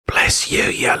Yes,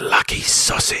 you lucky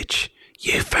sausage.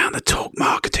 You found the Talk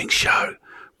Marketing Show,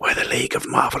 where the League of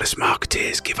Marvelous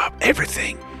Marketeers give up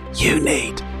everything you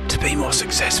need to be more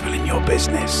successful in your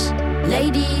business.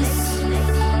 Ladies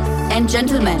and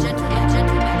gentlemen,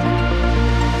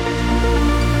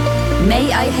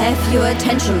 may I have your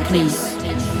attention, please?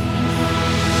 10,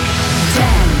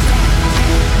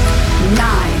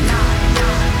 9,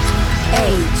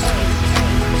 8,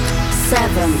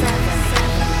 7,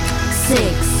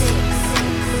 6,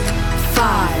 5,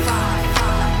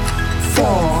 4,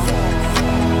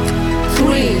 3,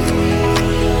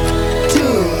 2,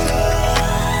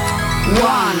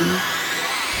 1,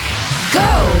 go!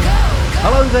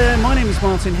 Hello there, my name is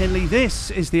Martin Henley.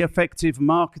 This is the Effective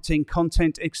Marketing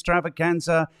Content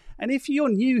Extravaganza. And if you're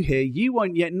new here, you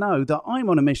won't yet know that I'm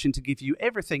on a mission to give you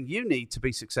everything you need to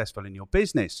be successful in your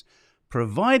business.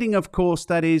 Providing, of course,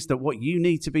 that what you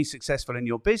need to be successful in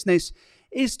your business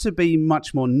is to be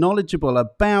much more knowledgeable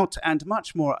about and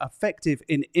much more effective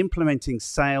in implementing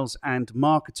sales and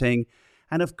marketing.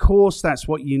 And of course, that's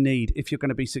what you need if you're going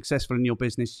to be successful in your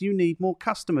business. You need more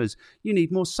customers, you need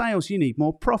more sales, you need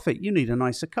more profit, you need a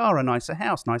nicer car, a nicer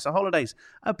house, nicer holidays,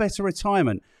 a better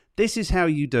retirement. This is how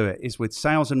you do it, is with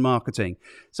sales and marketing.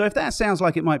 So if that sounds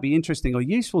like it might be interesting or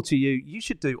useful to you, you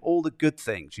should do all the good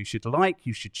things. You should like,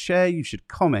 you should share, you should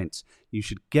comment, you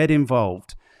should get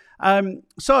involved.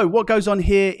 So what goes on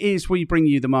here is we bring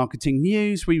you the marketing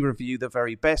news, we review the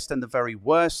very best and the very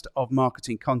worst of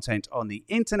marketing content on the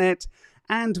internet,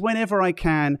 and whenever I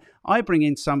can, I bring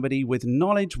in somebody with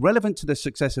knowledge relevant to the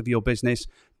success of your business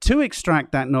to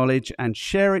extract that knowledge and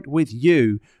share it with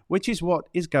you, which is what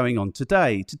is going on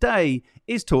today. Today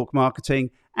is Talk Marketing,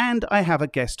 and I have a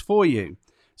guest for you.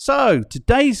 So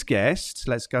today's guest,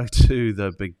 let's go to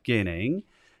the beginning.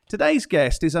 Today's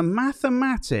guest is a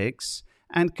mathematics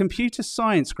and computer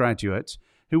science graduate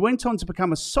who went on to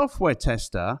become a software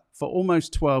tester for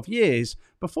almost 12 years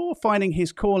before finding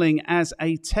his calling as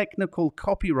a technical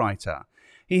copywriter.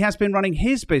 He has been running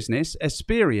his business,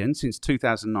 Espirian, since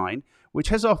 2009, which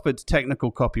has offered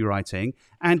technical copywriting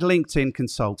and LinkedIn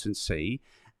consultancy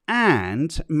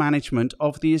and management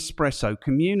of the Espresso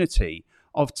community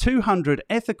of 200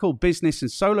 ethical business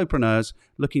and solopreneurs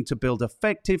looking to build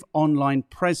effective online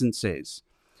presences.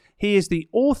 He is the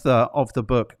author of the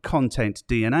book Content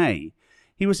DNA.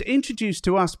 He was introduced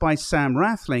to us by Sam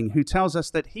Rathling, who tells us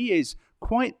that he is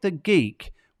quite the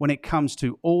geek when it comes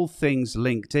to all things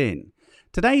LinkedIn.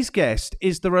 Today's guest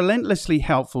is the relentlessly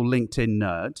helpful LinkedIn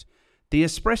nerd, the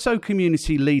Espresso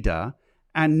community leader,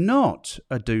 and not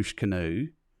a douche canoe.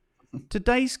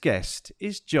 Today's guest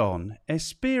is John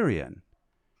Espirian.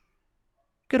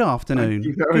 Good afternoon.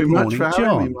 Thank you very much morning, for having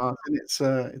John. me, Martin.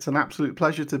 It's an absolute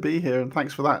pleasure to be here, and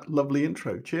thanks for that lovely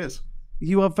intro. Cheers.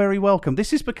 You are very welcome.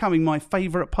 This is becoming my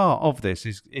favourite part of this,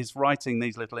 is writing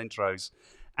these little intros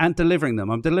and delivering them.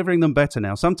 I'm delivering them better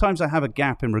now. Sometimes I have a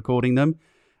gap in recording them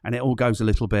and it all goes a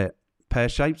little bit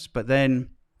pear-shaped, but then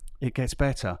it gets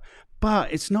better.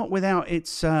 But it's not without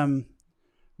its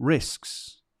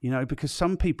risks, because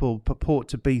some people purport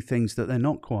to be things that they're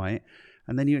not quite,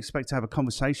 and then you expect to have a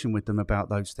conversation with them about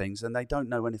those things, and they don't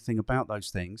know anything about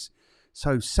those things.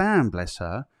 So Sam, bless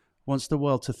her, wants the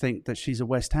world to think that she's a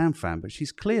West Ham fan, but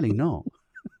she's clearly not.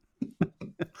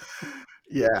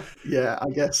 Yeah. I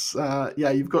guess.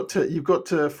 You've got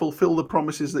to fulfill the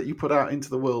promises that you put out into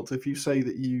the world. If you say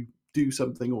that you do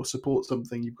something or support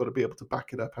something, you've got to be able to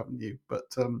back it up, haven't you?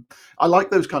 But I like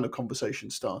those kind of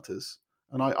conversation starters,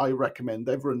 and I recommend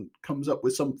everyone comes up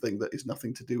with something that is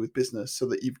nothing to do with business, so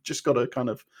that you've just got a kind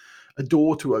of a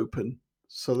door to open,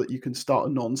 so that you can start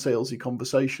a non-salesy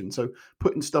conversation. So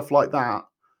putting stuff like that,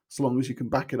 as long as you can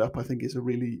back it up, I think is a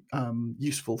really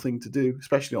useful thing to do,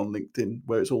 especially on LinkedIn,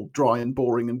 where it's all dry and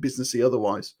boring and businessy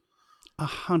otherwise.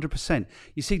 100%.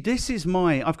 You see,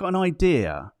 I've got an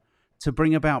idea to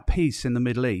bring about peace in the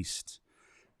Middle East.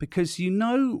 Because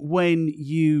when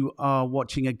you are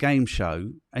watching a game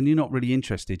show and you're not really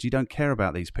interested, you don't care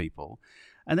about these people,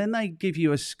 and then they give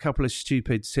you a couple of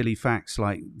stupid, silly facts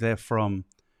like they're from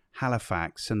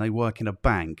Halifax and they work in a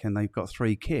bank and they've got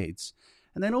 3 kids.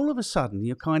 And then all of a sudden,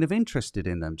 you're kind of interested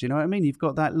in them. Do you know what I mean? You've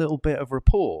got that little bit of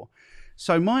rapport.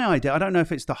 So my idea, I don't know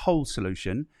if it's the whole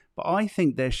solution, but I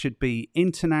think there should be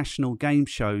international game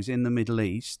shows in the Middle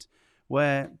East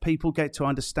where people get to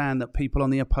understand that people on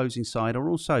the opposing side are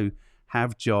also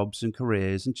have jobs and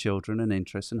careers and children and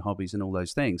interests and hobbies and all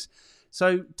those things.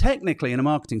 So technically, in a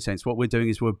marketing sense, what we're doing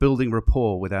is we're building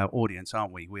rapport with our audience,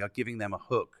 aren't we? We are giving them a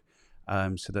hook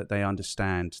so that they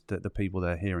understand that the people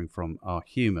they're hearing from are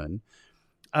human.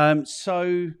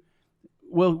 So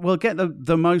we'll get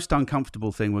the most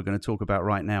uncomfortable thing we're going to talk about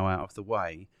right now out of the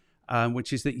way.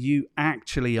 which is that you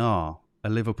actually are a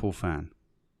Liverpool fan.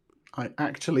 I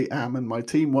actually am, and my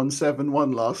team won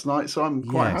 7-1 last night, so I'm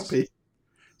quite happy.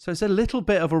 So it's a little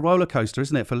bit of a roller coaster,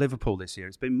 isn't it, for Liverpool this year?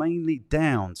 It's been mainly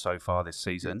down so far this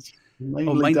season. It's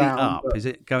mainly down, up. Is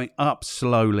it going up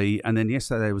slowly? And then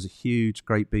yesterday there was a huge,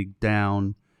 great big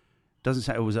down. Doesn't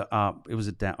say it was a up. It was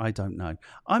a down. I don't know.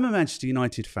 I'm a Manchester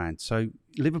United fan, so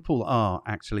Liverpool are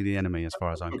actually the enemy as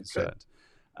far as I'm concerned.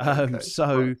 Okay.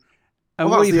 So, and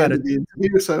we've had the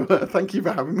interview. So thank you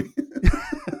for having me.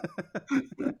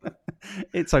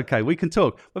 It's okay. We can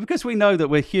talk, but because we know that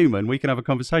we're human, we can have a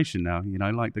conversation now.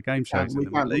 Like the game shows.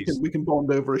 We can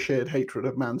bond over a shared hatred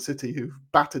of Man City, who've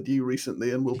battered you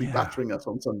recently and will be battering us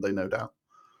on Sunday, no doubt.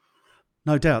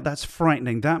 No doubt. That's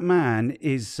frightening. That man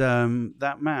is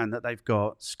that man that they've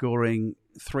got scoring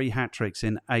 3 hat-tricks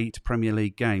in 8 Premier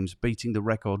League games, beating the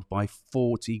record by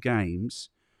 40 games.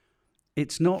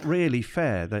 It's not really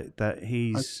fair that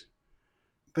he's.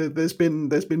 There's been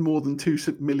more than 2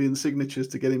 million signatures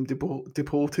to get him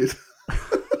deported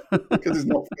because it's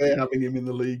not fair having him in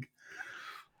the league.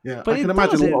 Yeah, but I can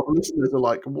imagine a lot of listeners are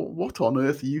like, "What on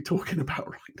earth are you talking about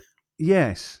right now?"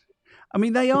 Yes, I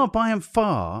mean they are by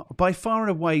far and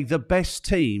away the best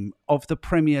team of the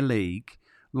Premier League,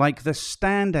 like the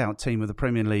standout team of the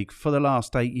Premier League for the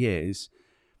last 8 years.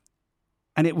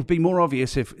 And it would be more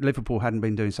obvious if Liverpool hadn't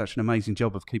been doing such an amazing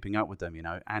job of keeping up with them,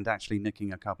 and actually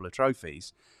nicking a couple of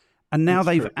trophies. And now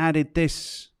they've added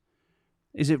this.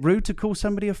 Is it rude to call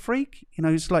somebody a freak?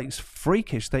 It's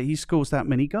freakish that he scores that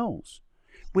many goals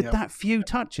with that few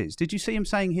touches. Did you see him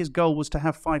saying his goal was to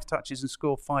have 5 touches and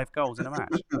score 5 goals in a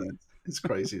match? It's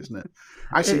crazy, isn't it?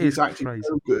 Actually, he's actually crazy.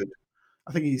 So good.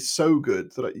 I think he's so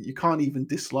good that you can't even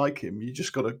dislike him. You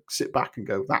just got to sit back and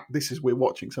go, we're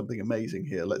watching something amazing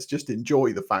here. Let's just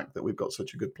enjoy the fact that we've got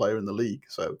such a good player in the league.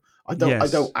 So I don't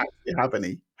actually have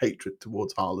any hatred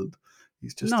towards Haaland.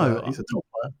 He's just he's a top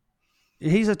player.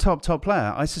 He's a top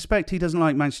player. I suspect he doesn't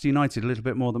like Manchester United a little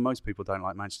bit more than most people don't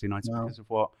like Manchester United because of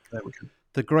what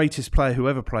the greatest player who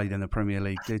ever played in the Premier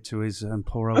League did to his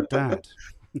poor old dad.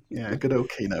 Yeah, good old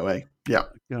Keno, eh? Yeah.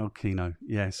 Good old Keno,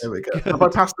 yes. There we go. Have I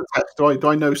passed the test? Do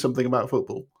I know something about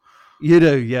football? You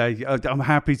do, yeah. I'm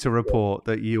happy to report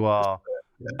that you are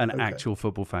an actual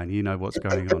football fan. You know what's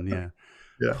going on, yeah.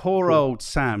 Poor old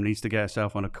Sam needs to get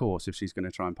herself on a course if she's going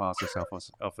to try and pass herself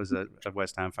off as a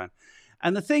West Ham fan.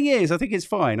 And the thing is, I think it's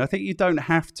fine. I think you don't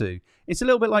have to. It's a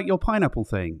little bit like your pineapple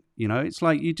thing. It's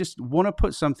like you just want to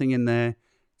put something in there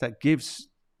that gives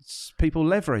people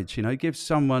leverage, gives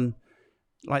someone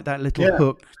like that little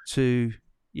hook to,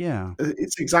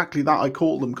 It's exactly that. I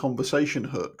call them conversation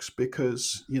hooks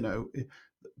because,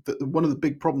 one of the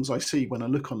big problems I see when I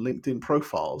look on LinkedIn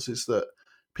profiles is that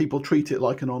people treat it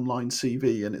like an online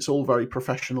CV and it's all very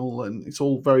professional and it's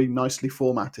all very nicely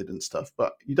formatted and stuff,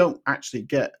 but you don't actually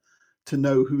get to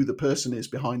know who the person is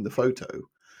behind the photo.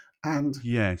 And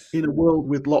in a world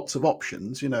with lots of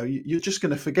options, you're just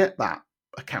going to forget that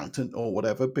accountant or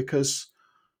whatever because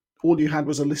all you had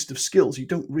was a list of skills. You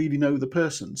don't really know the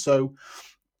person. So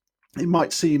it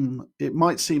might seem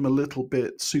a little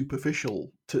bit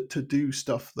superficial to do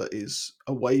stuff that is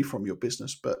away from your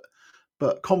business, but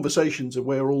conversations are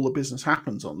where all the business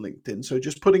happens on LinkedIn. So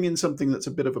just putting in something that's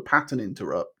a bit of a pattern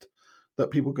interrupt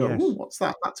that people go, oh, what's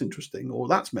that? That's interesting, or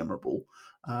that's memorable.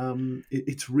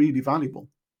 It's really valuable.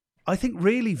 I think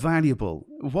really valuable.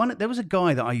 There was a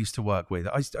guy that I used to work with.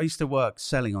 I used to work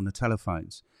selling on the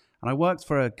telephones. And I worked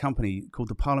for a company called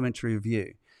the Parliamentary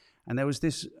Review. And there was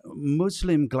this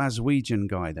Muslim Glaswegian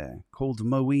guy there called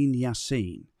Moeen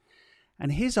Yassin.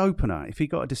 And his opener, if he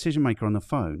got a decision maker on the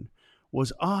phone,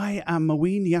 was, I am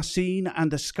Moeen Yassin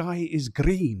and the sky is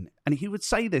green. And he would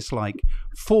say this like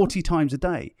 40 times a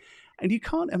day. And you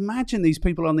can't imagine these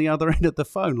people on the other end of the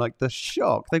phone, like the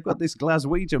shock. They've got this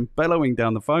Glaswegian bellowing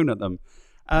down the phone at them.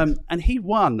 And he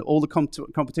won all the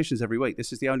competitions every week.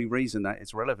 This is the only reason that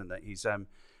it's relevant that he's...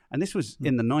 And this was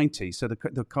in the 90s, so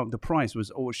the prize was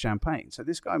always champagne. So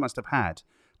this guy must have had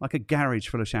like a garage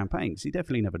full of champagne because he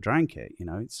definitely never drank it.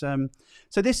 It's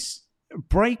so this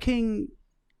breaking.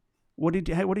 What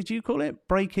did you call it?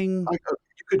 Breaking. You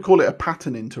could call it a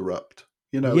pattern interrupt.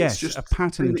 Yes, it's just a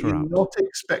pattern interrupt. You're not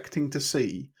expecting to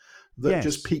see that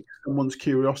just piques someone's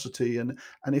curiosity, and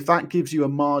if that gives you a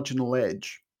marginal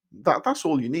edge, that's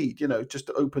all you need. Just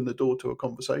to open the door to a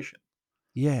conversation.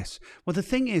 Yes. Well, the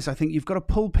thing is, I think you've got to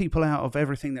pull people out of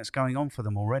everything that's going on for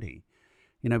them already,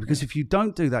 because if you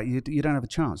don't do that, you don't have a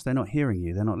chance. They're not hearing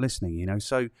you. They're not listening,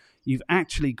 So you've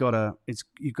actually got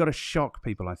to shock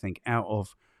people, I think, out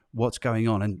of what's going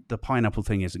on. And the pineapple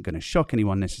thing isn't going to shock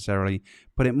anyone necessarily,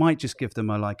 but it might just give them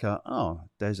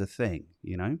there's a thing,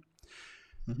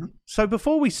 So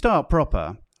before we start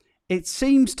proper, it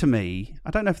seems to me,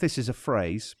 I don't know if this is a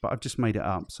phrase, but I've just made it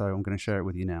up, so I'm going to share it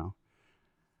with you now.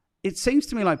 It seems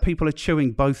to me like people are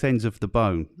chewing both ends of the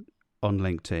bone on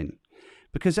LinkedIn.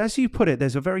 Because as you put it,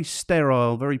 there's a very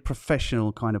sterile, very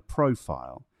professional kind of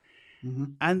profile.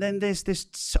 And then there's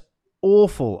this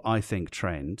awful, I think,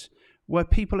 trend where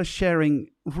people are sharing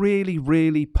really,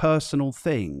 really personal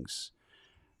things,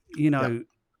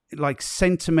 like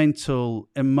sentimental,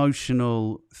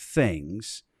 emotional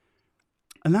things.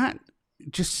 And that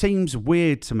just seems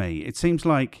weird to me. It seems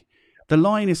like the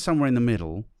line is somewhere in the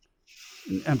middle,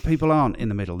 and people aren't in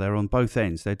the middle. They're on both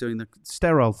ends. They're doing the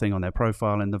sterile thing on their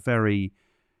profile and the very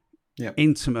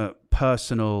intimate,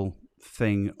 personal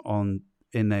thing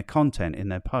in their content, in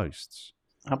their posts.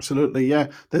 Absolutely, yeah.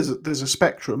 There's a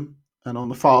spectrum, and on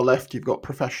the far left you've got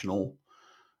professional,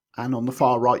 and on the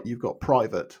far right you've got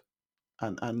private,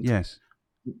 and yes,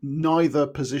 neither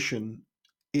position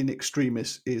in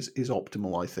extremis is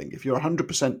optimal. I think if you're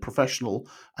 100% professional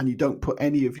and you don't put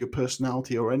any of your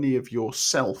personality or any of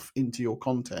yourself into your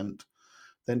content,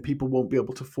 then people won't be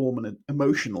able to form an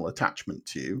emotional attachment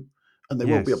to you, and they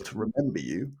won't be able to remember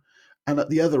you. And at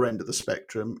the other end of the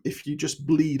spectrum, if you just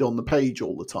bleed on the page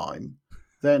all the time,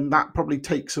 then that probably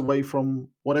takes away from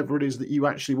whatever it is that you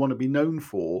actually want to be known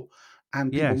for.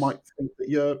 And people might think that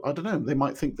you're, I don't know, they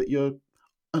might think that you're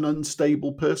an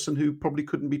unstable person who probably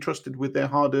couldn't be trusted with their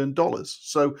hard-earned dollars.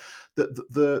 So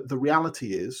the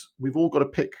reality is we've all got to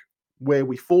pick where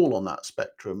we fall on that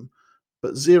spectrum,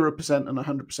 but 0% and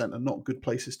 100% are not good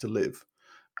places to live.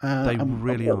 They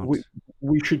really aren't.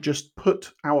 We should just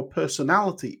put our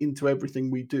personality into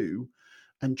everything we do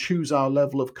and choose our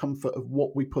level of comfort of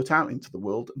what we put out into the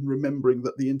world, and remembering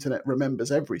that the internet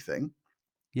remembers everything.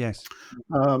 Yes.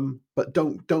 But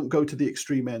don't go to the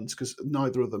extreme ends, because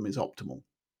neither of them is optimal.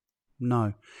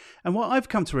 No. And what I've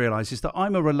come to realize is that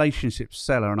I'm a relationship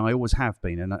seller, and I always have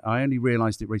been. And I only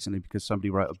realized it recently because somebody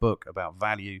wrote a book about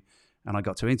value, and I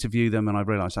got to interview them, and I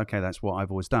realized, okay, that's what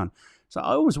I've always done. So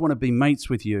I always want to be mates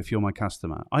with you if you're my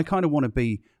customer. I kind of want to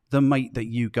be the mate that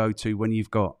you go to when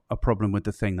you've got a problem with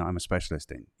the thing that I'm a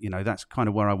specialist in. That's kind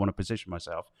of where I want to position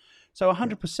myself. So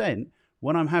 100%,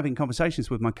 when I'm having conversations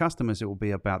with my customers, it will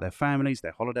be about their families,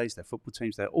 their holidays, their football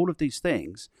teams, all of these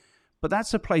things. But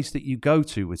that's a place that you go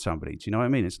to with somebody. Do you know what I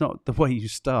mean? It's not the way you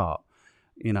start,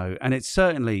 and it's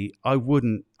certainly,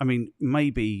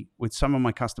 maybe with some of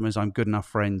my customers, I'm good enough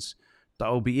friends that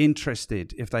I'll be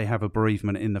interested if they have a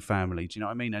bereavement in the family. Do you know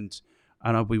what I mean? And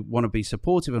I want to be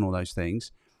supportive and all those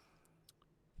things.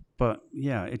 But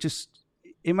yeah,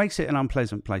 it makes it an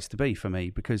unpleasant place to be for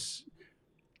me, because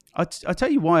I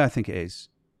tell you why I think it is.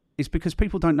 It's because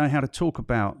people don't know how to talk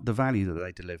about the value that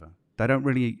they deliver. They don't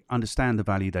really understand the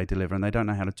value they deliver, and they don't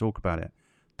know how to talk about it.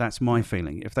 That's my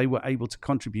feeling. If they were able to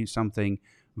contribute something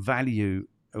valuable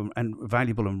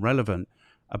and relevant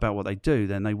about what they do,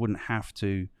 then they wouldn't have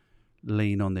to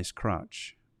lean on this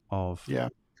crutch of... Yeah.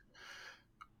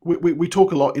 We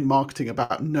talk a lot in marketing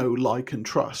about know, like, and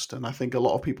trust. And I think a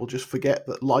lot of people just forget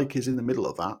that like is in the middle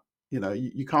of that.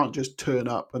 You can't just turn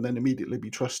up and then immediately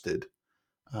be trusted.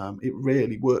 It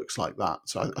rarely works like that.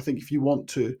 So I think if you want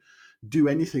to do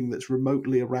anything that's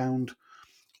remotely around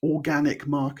organic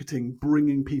marketing,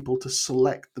 bringing people to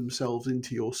select themselves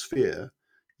into your sphere,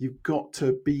 you've got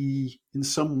to be in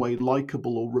some way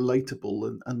likable or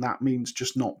relatable. And that means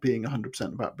just not being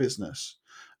 100% about business.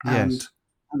 Yes.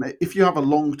 And if you have a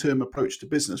long-term approach to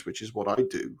business, which is what I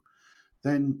do,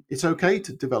 then it's okay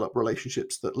to develop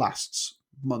relationships that lasts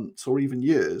months or even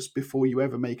years before you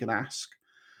ever make an ask.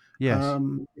 Yes.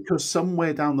 Because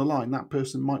somewhere down the line, that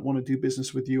person might want to do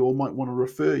business with you or might want to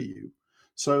refer you.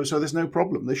 So there's no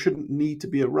problem. There shouldn't need to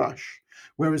be a rush.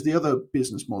 Whereas the other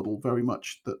business model, very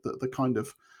much the kind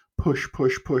of push,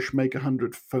 make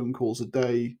 100 phone calls a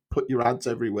day, put your ads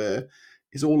everywhere,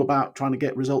 is all about trying to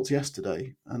get results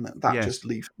yesterday. And that just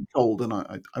leaves me cold. And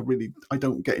I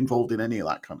don't get involved in any of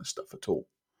that kind of stuff at all.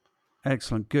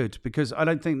 Excellent. Good. Because I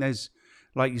don't think there's,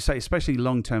 like you say, especially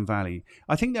long-term value.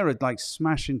 I think there are like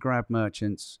smash and grab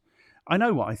merchants. I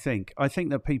know what I think. I think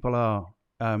that people are,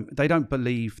 they don't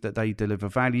believe that they deliver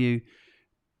value.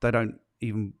 They don't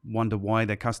even wonder why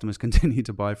their customers continue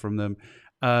to buy from them.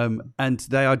 And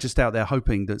they are just out there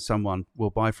hoping that someone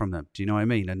will buy from them. Do you know what I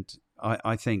mean? And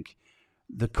I think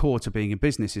the core to being in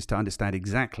business is to understand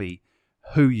exactly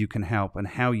who you can help and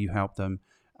how you help them.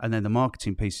 And then the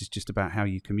marketing piece is just about how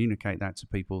you communicate that to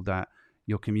people that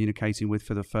you're communicating with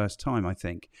for the first time, I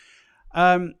think.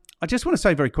 I just want to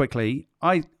say very quickly,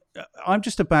 I'm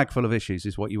just a bag full of issues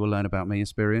is what you will learn about me,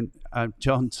 Espirian,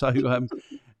 John.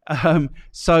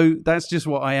 So that's just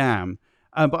what I am.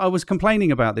 But I was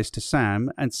complaining about this to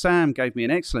Sam, and Sam gave me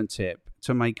an excellent tip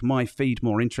to make my feed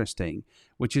more interesting,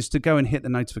 which is to go and hit the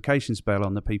notifications bell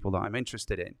on the people that I'm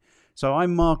interested in. So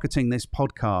I'm marketing this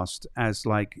podcast as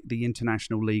like the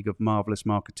International League of Marvelous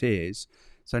Marketeers.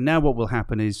 So now what will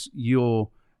happen is your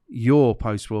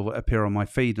post will appear on my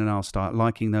feed, and I'll start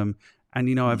liking them.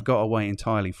 And, I've got away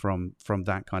entirely from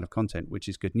that kind of content, which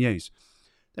is good news.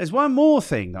 There's one more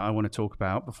thing that I want to talk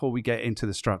about before we get into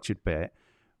the structured bit,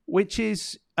 which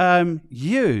is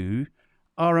you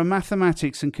are a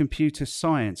mathematics and computer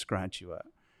science graduate.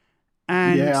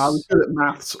 And yeah, I was good at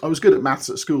maths. I was good at maths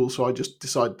at school, so I just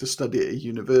decided to study at a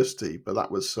university. But that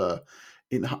was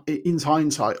in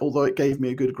hindsight, although it gave me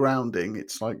a good grounding,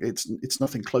 it's like it's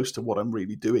nothing close to what I'm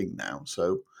really doing now.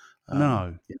 So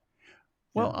no. Yeah.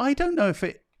 Well, I don't know if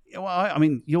it. Well, I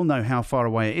mean, you'll know how far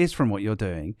away it is from what you're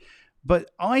doing, but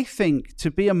I think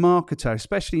to be a marketer,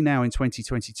 especially now in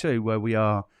 2022, where we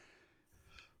are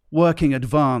working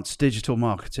advanced digital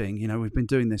marketing, we've been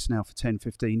doing this now for 10,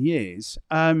 15 years.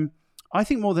 I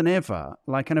think more than ever,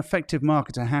 like an effective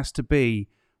marketer has to be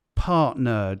part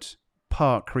nerd,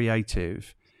 part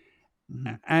creative.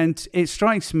 Mm-hmm. And it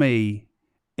strikes me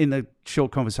in the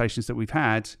short conversations that we've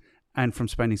had and from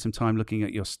spending some time looking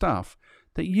at your stuff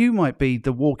that you might be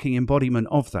the walking embodiment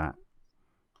of that.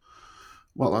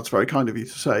 Well, that's very kind of you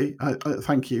to say.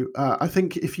 Thank you. I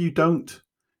think if you don't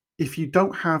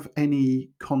have any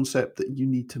concept that you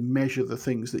need to measure the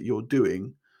things that you're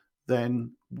doing,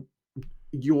 then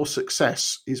your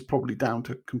success is probably down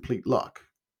to complete luck.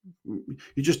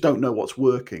 You just don't know what's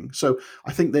working. So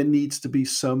I think there needs to be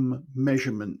some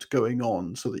measurement going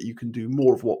on so that you can do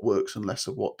more of what works and less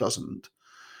of what doesn't.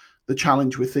 The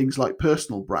challenge with things like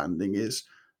personal branding is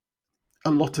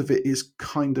a lot of it is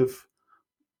kind of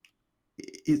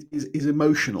is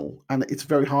emotional, and it's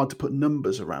very hard to put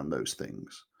numbers around those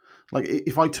things. Like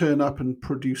if I turn up and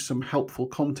produce some helpful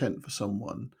content for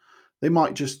someone, they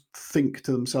might just think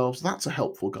to themselves, "That's a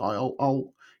helpful guy.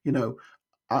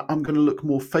 I'm going to look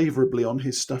more favorably on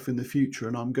his stuff in the future,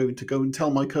 and I'm going to go and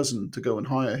tell my cousin to go and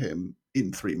hire him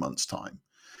in 3 months' time."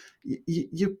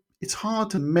 It's hard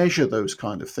to measure those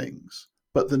kind of things,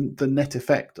 but the net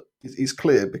effect is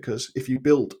clear, because if you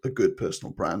build a good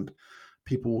personal brand,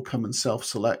 people will come and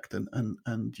self-select,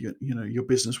 and your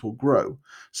business will grow.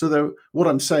 So what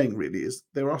I'm saying really is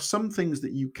there are some things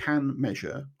that you can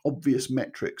measure, obvious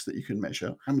metrics that you can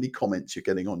measure. How many comments you're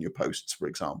getting on your posts, for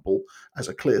example, as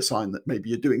a clear sign that maybe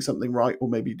you're doing something right or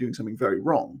maybe you're doing something very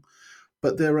wrong.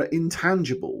 But there are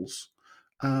intangibles.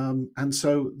 And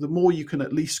so the more you can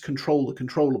at least control the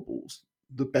controllables,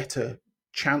 the better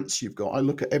chance you've got. I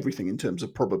look at everything in terms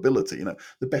of probability,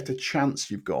 the better chance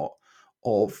you've got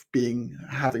of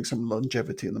having some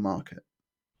longevity in the market.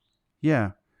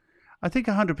 Yeah, I think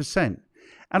 100%.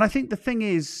 And I think the thing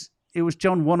is, it was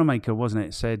John Wanamaker, wasn't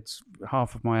it? Said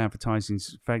half of my advertising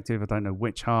is effective. I don't know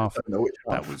which half.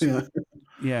 That was,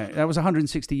 yeah, that was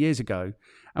 160 years ago.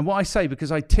 And what I say,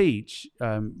 because I teach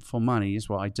for money is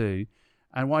what I do.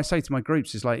 And what I say to my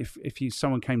groups is like, if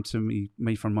someone came to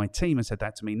me from my team and said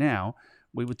that to me now,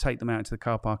 we would take them out into the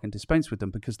car park and dispense with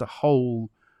them, because the whole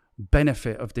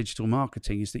benefit of digital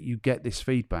marketing is that you get this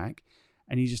feedback,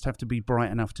 and you just have to be bright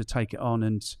enough to take it on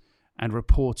and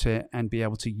report it and be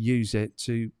able to use it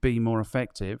to be more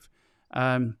effective.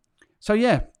 So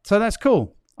that's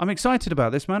cool. I'm excited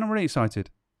about this, man. I'm really excited.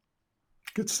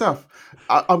 Good stuff.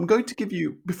 I'm going to give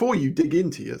you, before you dig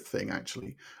into your thing,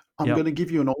 actually, I'm going to give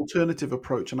you an alternative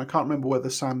approach. And I can't remember whether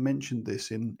Sam mentioned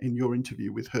this in your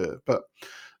interview with her, but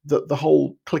the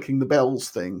whole clicking the bells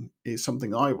thing is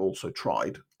something I've also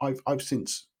tried. I've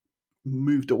since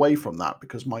moved away from that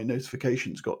because my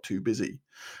notifications got too busy.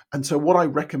 And so what I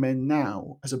recommend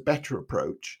now as a better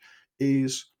approach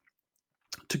is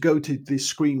to go to this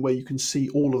screen where you can see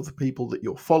all of the people that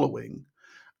you're following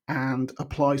and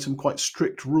apply some quite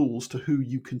strict rules to who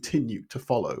you continue to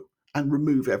follow and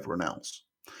remove everyone else.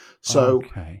 So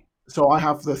I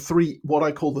have what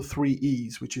I call the 3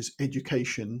 E's, which is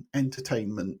education,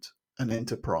 entertainment, and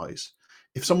enterprise.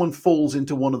 If someone falls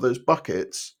into one of those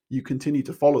buckets, you continue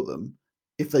to follow them.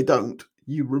 If they don't,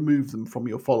 you remove them from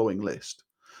your following list.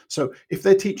 So if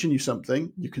they're teaching you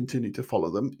something, you continue to follow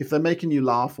them. If they're making you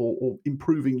laugh or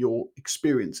improving your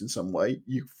experience in some way,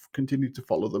 you continue to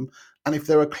follow them. And if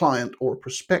they're a client or a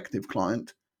prospective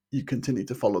client, you continue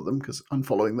to follow them, because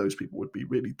unfollowing those people would be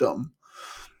really dumb.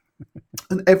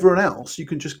 And everyone else, you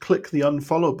can just click the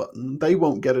unfollow button. They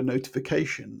won't get a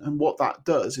notification. And what that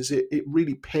does is it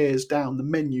really pares down the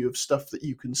menu of stuff that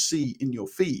you can see in your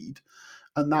feed.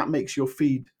 And that makes your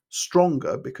feed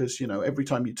stronger, because, every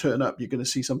time you turn up, you're going to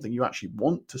see something you actually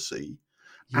want to see.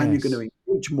 and you're going Yes.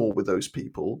 to engage more with those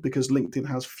people because LinkedIn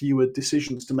has fewer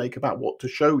decisions to make about what to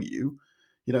show you.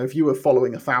 If you were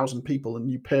following 1,000 people and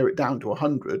you pare it down to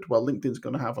 100, well, LinkedIn's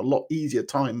going to have a lot easier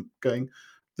time going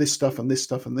this stuff and this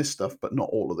stuff and this stuff, but not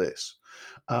all of this.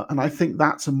 And I think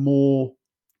that's a more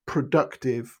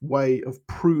productive way of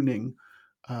pruning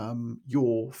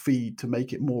your feed to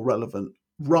make it more relevant,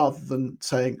 rather than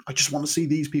saying, I just want to see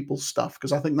these people's stuff,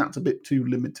 because I think that's a bit too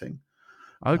limiting.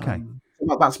 Okay.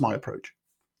 That's my approach.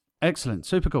 Excellent.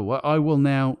 Super cool. Well, I will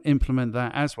now implement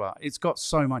that as well. It's got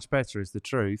so much better, is the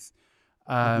truth.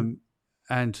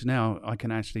 And now I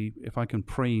can actually, if I can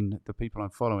preen the people I'm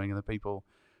following and the people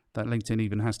that LinkedIn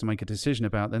even has to make a decision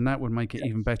about, then that would make it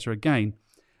even better again.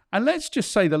 And let's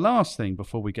just say the last thing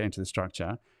before we get into the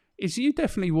structure is you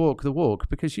definitely walk the walk,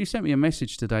 because you sent me a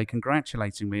message today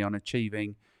congratulating me on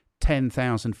achieving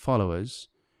 10,000 followers.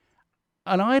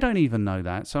 And I don't even know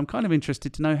that. So I'm kind of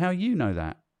interested to know how you know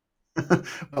that.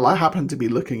 Well, I happened to be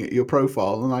looking at your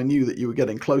profile, and I knew that you were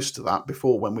getting close to that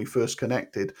before when we first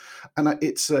connected. And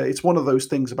it's one of those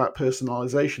things about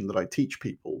personalization that I teach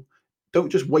people. Don't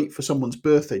just wait for someone's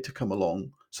birthday to come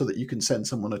along so that you can send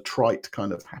someone a trite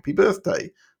kind of happy birthday.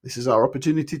 This is our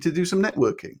opportunity to do some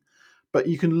networking. But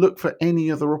you can look for any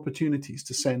other opportunities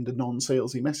to send a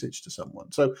non-salesy message to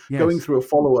someone. So going Yes. through a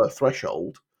follower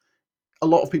threshold, a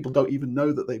lot of people don't even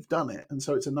know that they've done it. And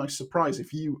so it's a nice surprise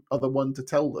if you are the one to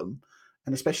tell them.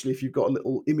 And especially if you've got a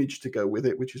little image to go with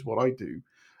it, which is what I do.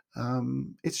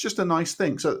 It's just a nice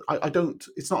thing. So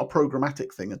it's not a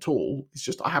programmatic thing at all. It's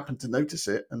just I happened to notice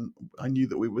it and I knew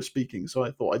that we were speaking. So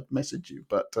I thought I'd message you.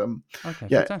 But Okay,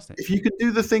 yeah, fantastic. if you can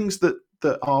do the things that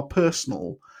are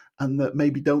personal and that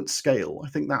maybe don't scale, I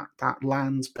think that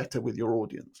lands better with your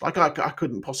audience. Like I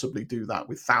couldn't possibly do that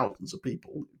with thousands of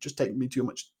people. It just takes me too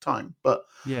much time. But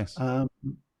Yes.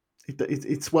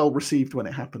 it's well received when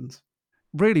it happens.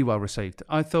 Really well received.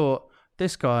 I thought,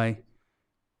 this guy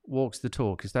walks the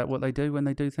talk. Is that what they do when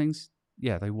they do things?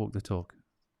 Yeah, they walk the talk.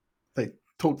 They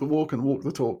talk the walk and walk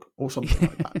the talk, or something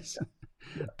like that. Yes.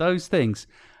 Those things.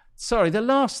 Sorry, the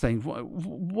last thing.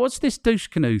 What's this douche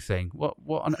canoe thing? What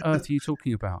on earth are you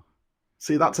talking about?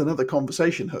 See, that's another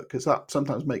conversation hook, because that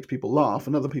sometimes makes people laugh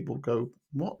and other people go,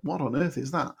 what on earth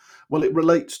is that? Well, it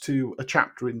relates to a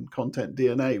chapter in Content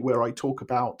DNA where I talk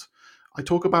about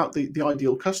the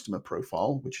ideal customer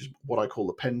profile, which is what I call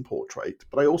the pen portrait,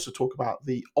 but I also talk about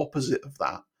the opposite of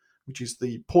that, which is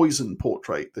the poison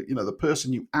portrait, that the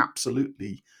person you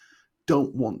absolutely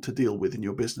don't want to deal with in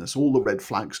your business. All the red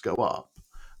flags go up.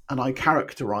 And I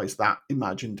characterize that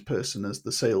imagined person as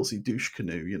the salesy douche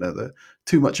canoe, the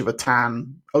too much of a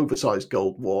tan, oversized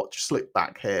gold watch, slick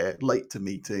back hair, late to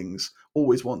meetings,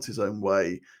 always wants his own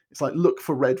way. It's like, look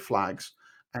for red flags.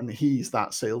 And he's that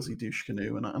salesy douche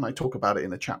canoe. And I talk about it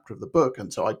in a chapter of the book.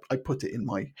 And so I put it in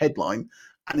my headline,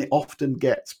 and it often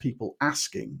gets people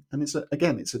asking. And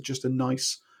it's just a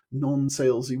nice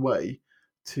non-salesy way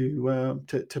to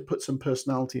put some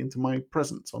personality into my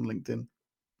presence on LinkedIn.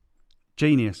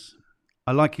 Genius.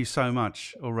 I like you so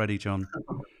much already, John.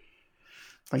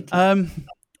 Thank you.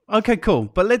 Okay, cool.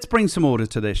 But let's bring some order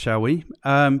to this, shall we?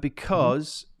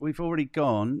 Because we've already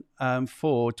gone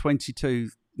for 22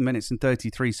 minutes and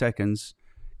 33 seconds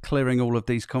clearing all of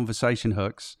these conversation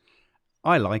hooks.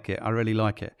 I like it. I really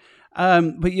like it.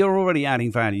 But you're already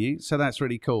adding value, so that's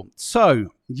really cool. So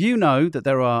you know that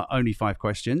there are only 5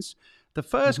 questions. The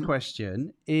first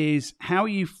question is, how are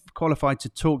you qualified to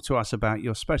talk to us about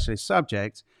your specialist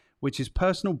subject, which is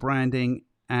personal branding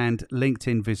and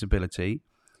LinkedIn visibility?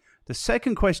 The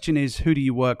second question is, who do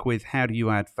you work with? How do you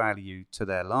add value to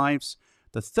their lives?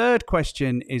 The third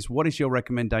question is, what is your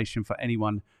recommendation for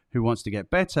anyone who wants to get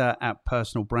better at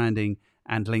personal branding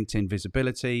and LinkedIn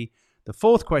visibility? The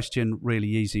fourth question, really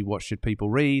easy, what should people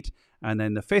read? And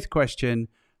then the fifth question,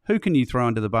 who can you throw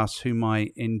under the bus who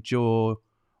might enjoy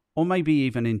or maybe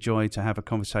even enjoy to have a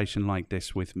conversation like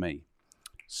this with me?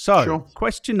 So, Sure.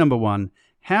 Question number 1,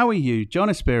 how are you, John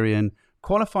Espirian,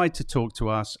 qualified to talk to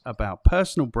us about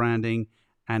personal branding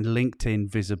and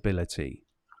LinkedIn visibility?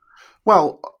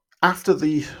 Well, after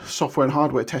the software and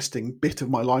hardware testing bit of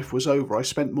my life was over, I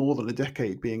spent more than a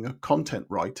decade being a content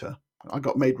writer. I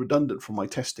got made redundant from my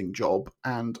testing job,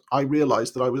 and I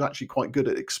realized that I was actually quite good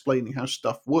at explaining how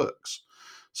stuff works.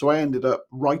 So I ended up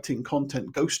writing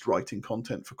content, ghostwriting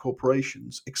content for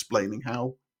corporations, explaining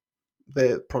how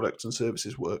their products and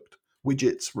services worked,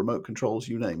 widgets, remote controls,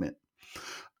 you name it.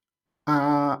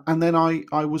 And then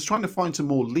I was trying to find some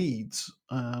more leads,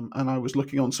 and I was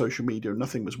looking on social media and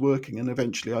nothing was working. And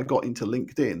eventually I got into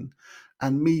LinkedIn,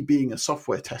 and me being a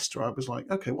software tester, I was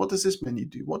like, okay, what does this menu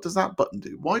do? What does that button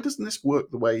do? Why doesn't this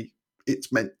work the way it's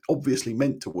obviously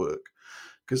meant to work?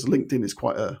 because LinkedIn is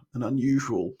quite an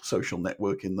unusual social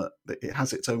network in that it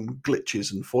has its own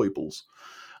glitches and foibles.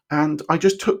 And I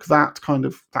just took that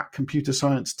computer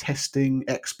science testing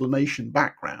explanation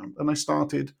background, and I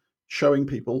started showing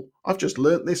people, I've just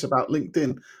learnt this about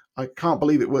LinkedIn. I can't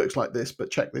believe it works like this,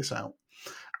 but check this out.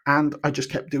 And I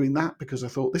just kept doing that because I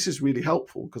thought this is really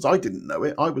helpful, because I didn't know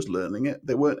it. I was learning it.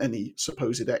 There weren't any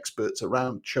supposed experts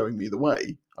around showing me the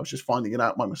way. I was just finding it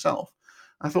out by myself.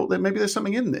 I thought that maybe there's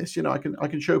something in this. I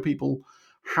can show people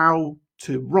how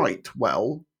to write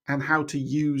well and how to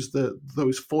use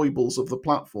those foibles of the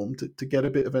platform to get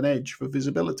a bit of an edge for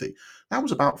visibility. That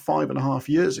was about 5.5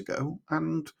 years ago,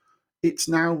 and it's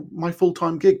now my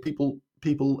full-time gig.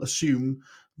 People assume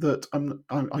that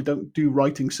I don't do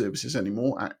writing services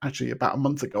anymore. Actually, about a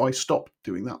month ago, I stopped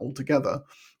doing that altogether.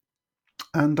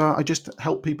 And I just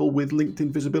help people with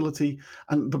LinkedIn visibility.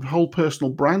 And the whole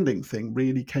personal branding thing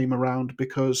really came around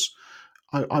because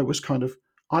I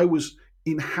was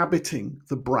inhabiting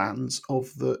the brands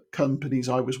of the companies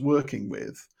I was working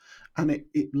with. And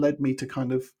it led me to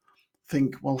kind of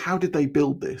think, well, how did they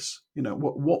build this?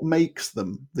 What makes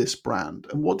them this brand?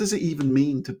 And what does it even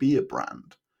mean to be a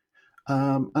brand?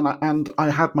 And I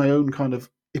had my own kind of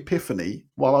epiphany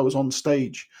while I was on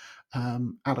stage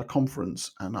at a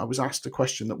conference, and I was asked a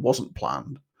question that wasn't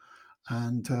planned.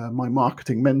 And my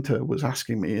marketing mentor was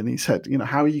asking me, and he said,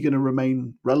 how are you going to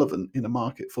remain relevant in a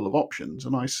market full of options?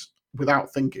 And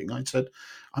without thinking, I said,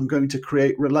 I'm going to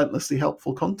create relentlessly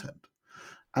helpful content.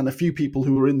 And a few people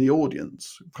who were in the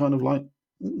audience kind of like,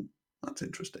 that's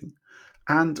interesting.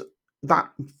 And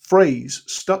that phrase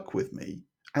stuck with me,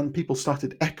 and people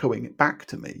started echoing it back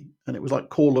to me. And it was like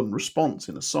call and response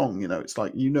in a song. It's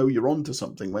like, you're onto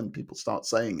something when people start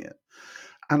saying it.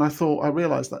 And I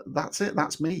realized that that's it.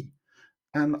 That's me.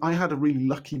 And I had a really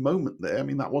lucky moment there. I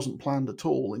mean, that wasn't planned at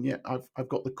all. And yet I've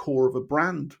got the core of a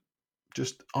brand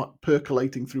just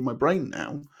percolating through my brain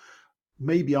now.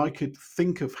 Maybe I could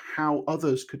think of how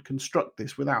others could construct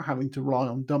this without having to rely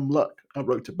on dumb luck. I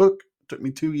wrote a book. It took me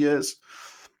 2 years.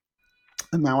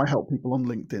 And now I help people on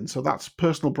LinkedIn. So that's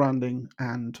personal branding,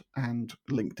 and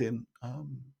LinkedIn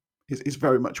is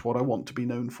very much what I want to be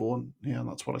known for. And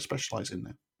that's what I specialize in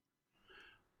now.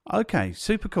 Okay,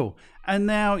 super cool. And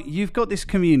now you've got this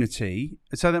community.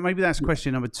 So that maybe that's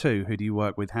question number 2. Who do you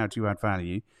work with? How do you add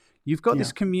value? You've got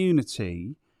this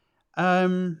community.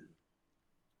 My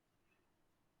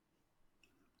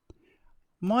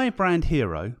brand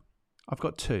hero, I've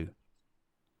got 2.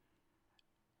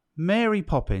 Mary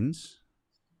Poppins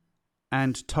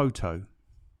and Toto.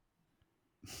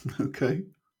 Okay.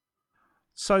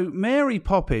 So Mary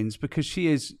Poppins, because she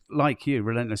is, like you,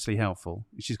 relentlessly helpful.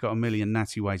 She's got a million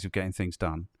natty ways of getting things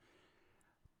done.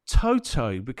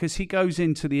 Toto, because he goes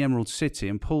into the Emerald City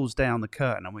and pulls down the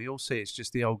curtain, and we all see it's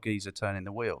just the old geezer turning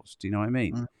the wheels. Do you know what I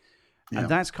mean? Yeah. And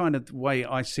that's kind of the way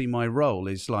I see my role,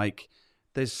 is like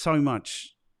there's so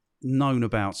much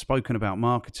spoken about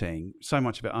marketing, so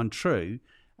much of it untrue.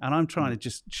 And I'm trying to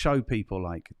just show people,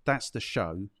 like, that's the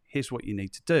show. Here's what you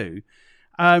need to do.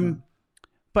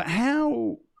 But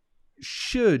how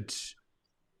should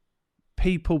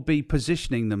people be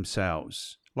positioning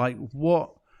themselves? Like,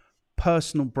 what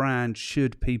personal brand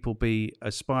should people be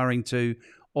aspiring to?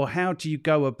 Or how do you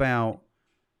go about,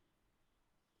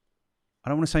 I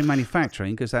don't want to say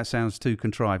manufacturing because that sounds too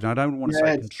contrived. And I don't want to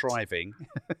say contriving.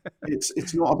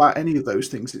 It's not about any of those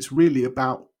things. It's really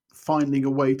about finding a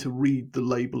way to read the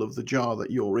label of the jar that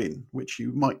you're in, which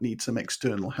you might need some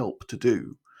external help to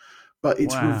do. But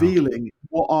it's revealing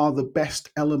what are the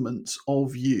best elements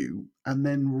of you, and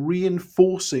then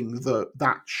reinforcing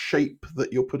that shape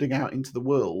that you're putting out into the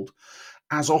world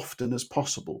as often as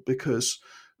possible, because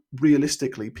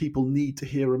realistically, people need to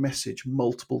hear a message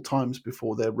multiple times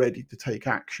before they're ready to take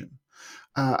action.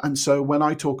 And so when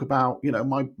I talk about,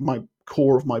 my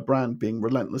core of my brand being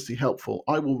relentlessly helpful,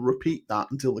 I will repeat that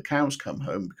until the cows come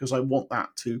home, because I want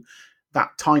that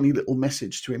tiny little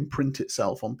message to imprint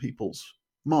itself on people's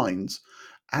minds,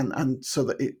 and so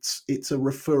that it's a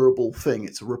referable thing,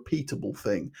 it's a repeatable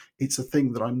thing, it's a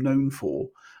thing that I'm known for,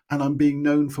 and I'm being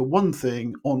known for one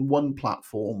thing on one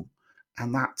platform.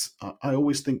 And that's, I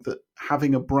always think that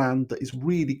having a brand that is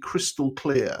really crystal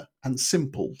clear and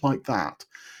simple like that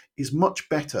is much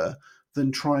better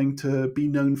than trying to be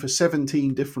known for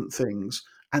 17 different things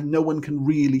and no one can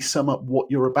really sum up what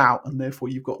you're about, and therefore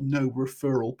you've got no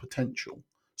referral potential.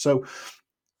 So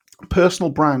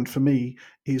personal brand for me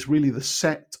is really the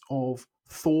set of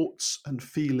thoughts and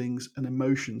feelings and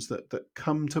emotions that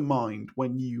come to mind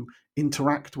when you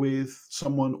interact with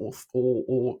someone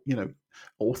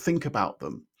or think about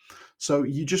them. So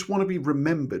you just want to be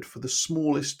remembered for the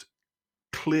smallest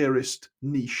clearest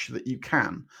niche that you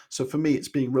can. So for me, it's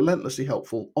being relentlessly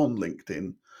helpful on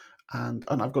LinkedIn, and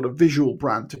I've got a visual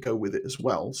brand to go with it as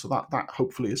well. So that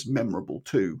hopefully is memorable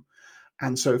too.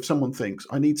 And so if someone thinks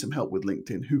I need some help with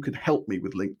LinkedIn, who can help me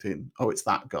with LinkedIn? Oh, it's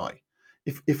that guy.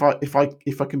 If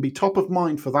I can be top of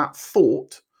mind for that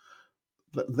thought,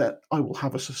 that I will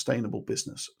have a sustainable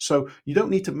business. So you don't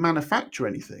need to manufacture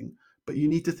anything, but you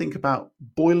need to think about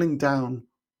boiling down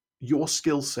your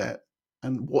skill set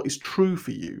and what is true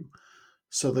for you,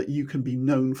 so that you can be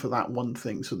known for that one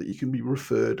thing, so that you can be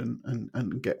referred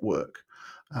and get work.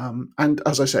 And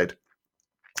as I said,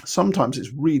 sometimes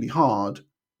it's really hard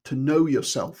to know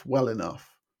yourself well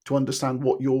enough to understand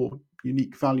what your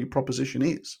unique value proposition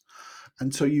is.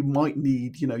 And so you might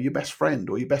need, your best friend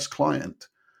or your best client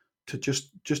to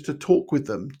just to talk with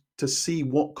them, to see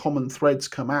what common threads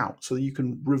come out, so that you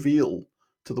can reveal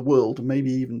to the world, and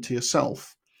maybe even to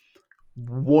yourself,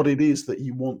 what it is that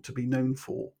you want to be known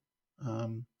for.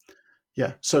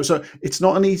 Yeah, so it's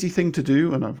not an easy thing to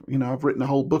do, and I've written a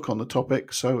whole book on the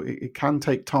topic, so it can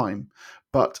take time,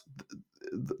 but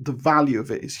the value of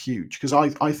it is huge, because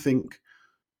I think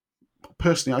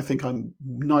personally, I think I'm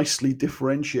nicely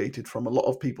differentiated from a lot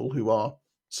of people who are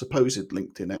supposed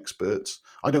LinkedIn experts.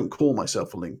 I don't call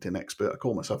myself a LinkedIn expert. I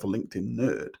call myself a LinkedIn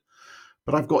nerd.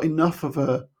 But I've got enough of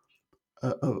a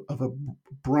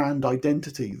brand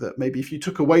identity that maybe if you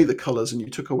took away the colors and you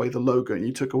took away the logo and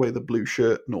you took away the blue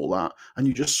shirt and all that, and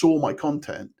you just saw my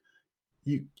content,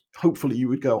 hopefully you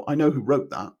would go, I know who wrote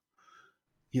that.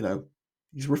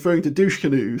 He's referring to douche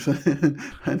canoes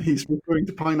and he's referring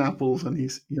to pineapples, and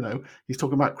he's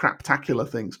talking about craptacular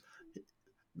things.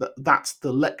 That's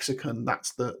the lexicon.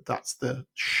 That's the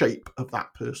shape of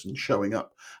that person showing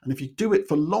up. And if you do it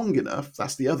for long enough,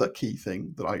 that's the other key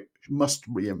thing that I must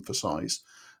re-emphasize.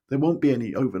 There won't be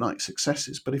any overnight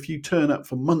successes, but if you turn up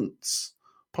for months,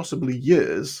 possibly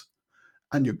years,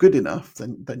 and you're good enough,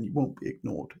 then you won't be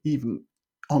ignored, even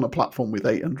on a platform with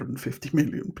 850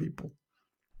 million people.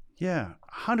 Yeah,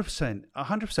 100%.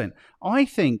 100%. I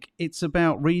think it's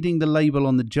about reading the label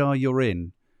on the jar you're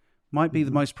in. Might be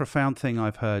the most profound thing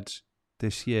I've heard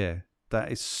this year.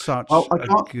 That is such a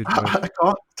good word. I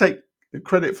can't take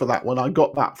credit for that one. I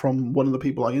got that from one of the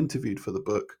people I interviewed for the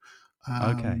book.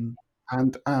 Okay.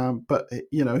 But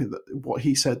what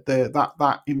he said there,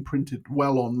 that imprinted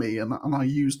well on me, and I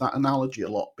use that analogy a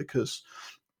lot because,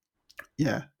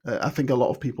 I think a lot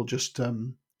of people just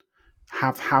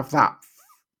have that,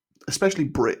 especially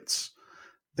Brits.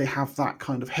 They have that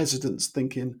kind of hesitance,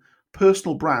 thinking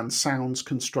personal brand sounds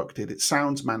constructed, it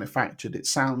sounds manufactured, it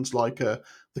sounds like the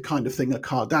kind of thing a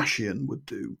Kardashian would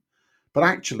do. But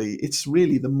actually, it's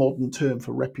really the modern term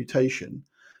for reputation.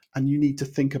 And you need to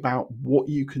think about what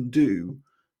you can do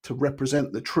to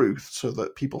represent the truth, so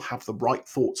that people have the right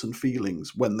thoughts and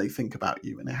feelings when they think about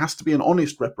you. And it has to be an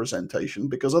honest representation,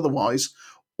 because otherwise,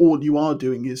 all you are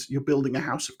doing is you're building a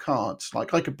house of cards.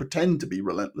 Like, I could pretend to be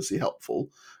relentlessly helpful,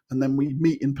 and then we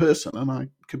meet in person, and I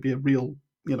could be a real,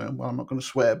 well, I'm not going to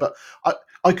swear, but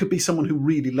I could be someone who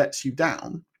really lets you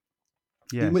down.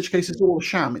 Yes. In which case it's all a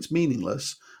sham, it's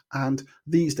meaningless. And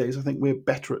these days, I think we're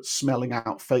better at smelling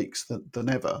out fakes than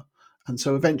ever. And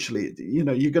so eventually,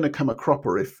 you're going to come a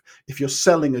cropper if you're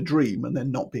selling a dream and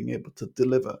then not being able to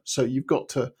deliver. So you've got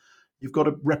to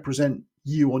represent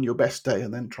you on your best day,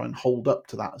 and then try and hold up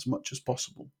to that as much as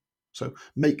possible. So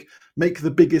make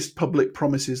the biggest public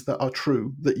promises that are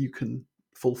true that you can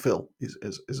fulfill is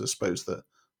I suppose the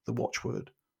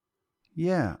watchword.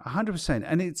 Yeah, 100%.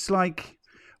 And it's like,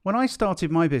 when I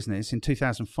started my business in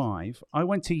 2005, I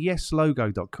went to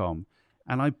yeslogo.com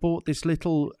and I bought this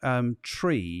little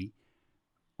tree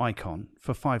icon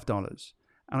for $5,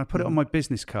 and I put it on my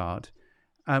business card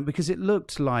because it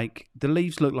looked like the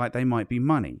leaves looked like they might be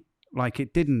money. Like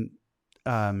it didn't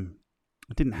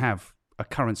have a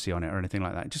currency on it or anything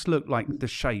like that. It just looked like the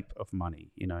shape of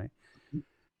money,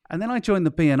 And then I joined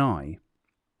the BNI,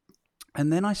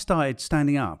 and then I started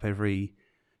standing up every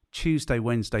Tuesday,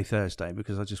 Wednesday, Thursday,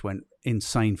 because I just went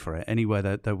insane for it. Anywhere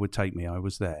that would take me, I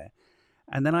was there.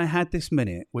 And then I had this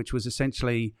minute, which was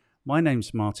essentially, my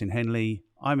name's Martin Henley.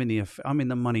 I'm in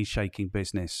the money shaking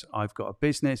business. I've got a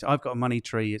business. I've got a money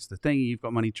tree. It's the thing. You've got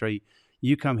a money tree.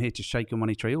 You come here to shake your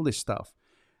money tree. All this stuff.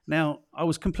 Now, I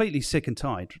was completely sick and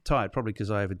tired, probably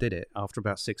because I overdid it after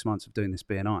about 6 months of doing this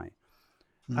BNI.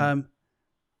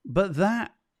 But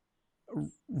that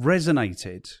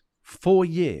resonated for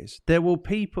years. There will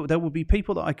be people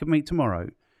that I could meet tomorrow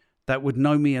that would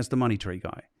know me as the money tree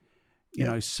guy. You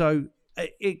know, so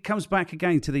it comes back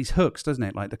again to these hooks, doesn't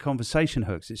it? Like the conversation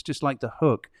hooks. It's just like the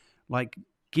hook, like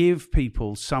give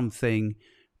people something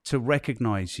to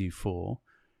recognize you for.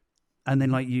 and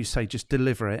then, like you say, just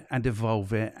deliver it and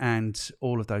evolve it and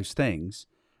all of those things.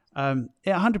 It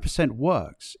 100%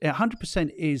 works. It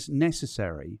 100% is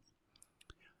necessary.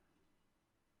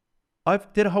 I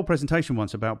did a whole presentation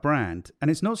once about brand,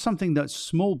 and it's not something that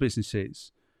small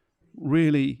businesses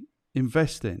really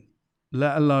invest in,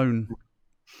 let alone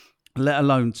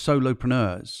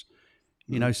solopreneurs.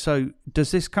 So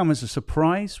does this come as a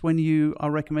surprise when you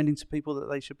are recommending to people that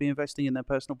they should be investing in their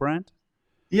personal brand?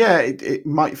 Yeah, it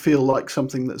might feel like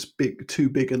something that's too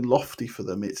big and lofty for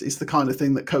them. It's the kind of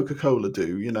thing that Coca-Cola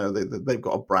do. They've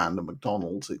got a brand, and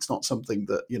McDonald's. It's not something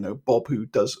that Bob, who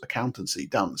does accountancy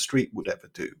down the street, would ever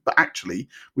do. But actually,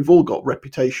 we've all got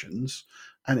reputations,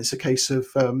 and it's a case of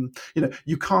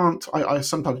you can't. I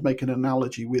sometimes make an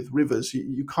analogy with rivers.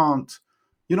 You can't.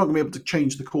 You're not going to be able to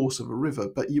change the course of a river,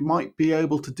 but you might be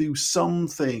able to do some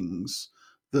things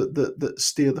that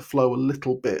steer the flow a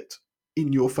little bit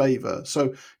in your favor.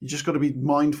 So you just got to be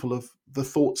mindful of the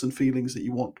thoughts and feelings that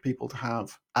you want people to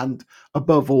have, and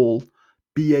above all,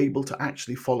 be able to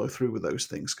actually follow through with those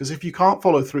things. Because if you can't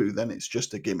follow through, then it's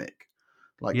just a gimmick.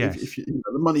 Like Yes. if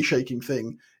the money shaking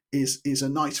thing is a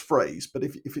nice phrase, but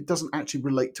if it doesn't actually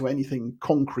relate to anything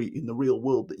concrete in the real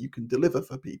world that you can deliver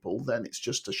for people, then it's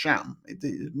just a sham. It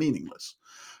is meaningless.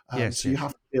 So you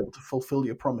have to be able to fulfill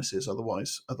your promises.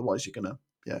 Otherwise you're going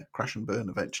to crash and burn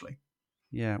eventually.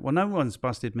 Yeah, well, no one's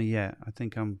busted me yet. I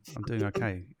think I'm doing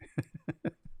okay.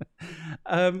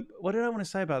 What did I want to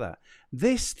say about that?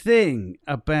 This thing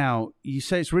about, you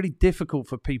say it's really difficult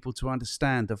for people to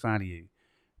understand the value,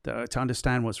 to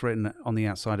understand what's written on the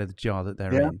outside of the jar that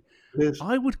they're in. It is.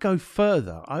 I would go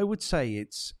further. I would say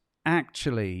it's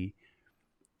actually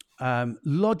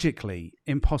logically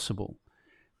impossible,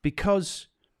 because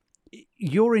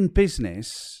you're in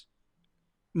business.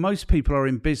 Most people are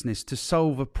in business to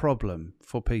solve a problem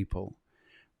for people,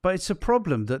 but it's a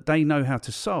problem that they know how to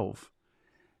solve.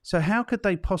 So how could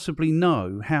they possibly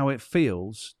know how it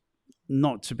feels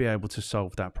not to be able to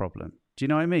solve that problem? Do you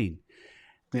know what I mean?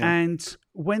 Yeah. And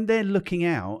when they're looking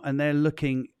out and they're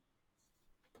looking,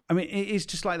 I mean, it's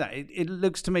just like that. It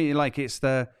looks to me like it's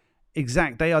they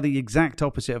are the exact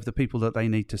opposite of the people that they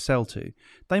need to sell to.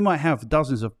 They might have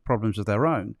dozens of problems of their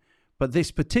own, but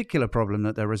this particular problem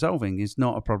that they're resolving is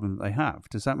not a problem that they have.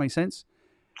 Does that make sense?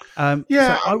 I would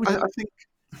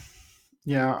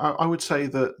say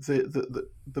that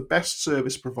the best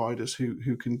service providers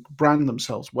who can brand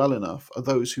themselves well enough are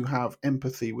those who have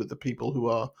empathy with the people who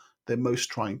are they're most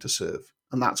trying to serve.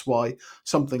 And that's why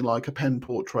something like a pen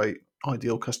portrait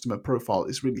ideal customer profile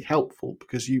is really helpful,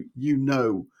 because you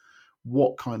know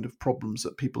what kind of problems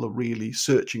that people are really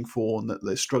searching for and that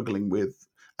they're struggling with,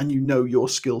 and you know your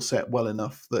skill set well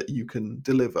enough that you can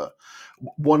deliver.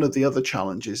 One of the other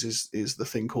challenges is the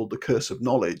thing called the curse of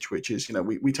knowledge, which is,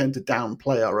 we tend to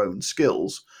downplay our own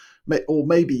skills, or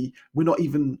maybe we're not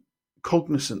even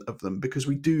cognizant of them because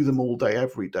we do them all day,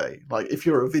 every day. Like if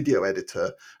you're a video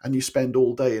editor and you spend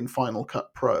all day in Final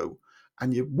Cut Pro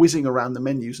and you're whizzing around the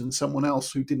menus, and someone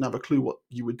else who didn't have a clue what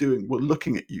you were doing were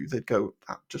looking at you, they'd go,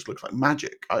 that just looks like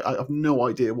magic. I have no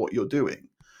idea what you're doing.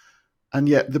 And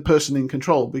yet the person in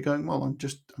control will be going, well, I'm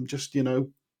just,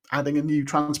 adding a new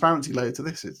transparency layer to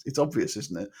this. It's obvious,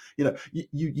 isn't it?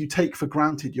 You take for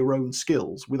granted your own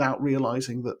skills without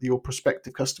realizing that your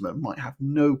prospective customer might have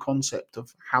no concept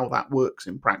of how that works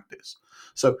in practice.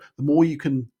 So the more you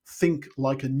can think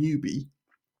like a newbie,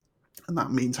 and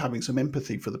that means having some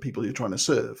empathy for the people you're trying to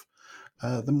serve,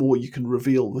 the more you can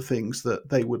reveal the things that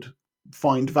they would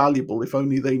find valuable if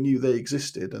only they knew they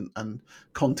existed, and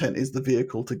content is the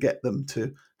vehicle to get them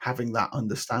to having that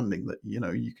understanding that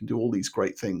you can do all these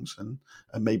great things, and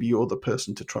maybe you're the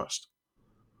person to trust.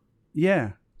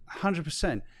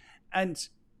 100%. And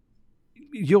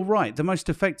you're right, the most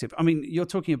effective, I mean, you're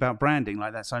talking about branding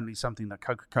like that's only something that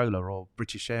Coca-Cola or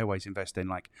British Airways invest in.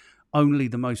 Like only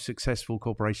the most successful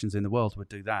corporations in the world would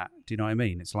do that. Do you know what I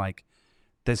mean? It's like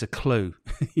there's a clue.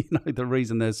 The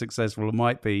reason they're successful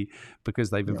might be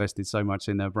because they've invested so much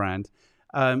in their brand.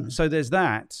 So there's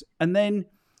that. And then,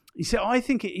 you see, I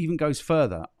think it even goes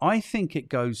further. I think it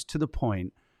goes to the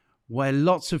point where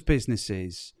lots of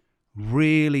businesses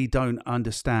really don't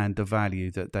understand the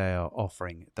value that they are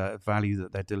offering, the value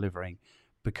that they're delivering,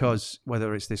 because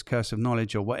whether it's this curse of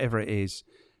knowledge or whatever it is,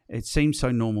 it seems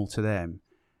so normal to them.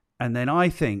 And then I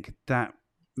think that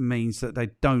means that they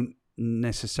don't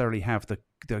necessarily have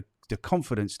the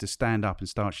confidence to stand up and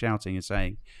start shouting and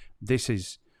saying, this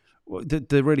is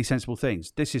the really sensible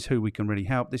things. This is who we can really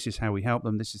help. This is how we help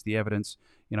them. This is the evidence.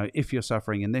 If you're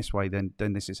suffering in this way, then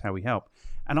this is how we help.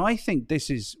 And I think this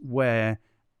is where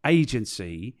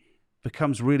agency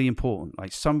becomes really important,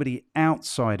 like somebody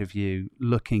outside of you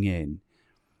looking in.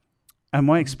 And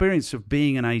my experience of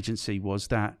being an agency was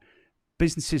that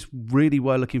businesses really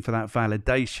were looking for that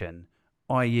validation,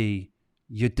 i.e.,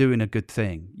 you're doing a good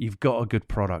thing, you've got a good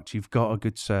product, you've got a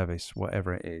good service,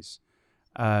 whatever it is.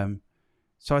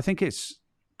 So I think it's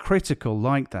critical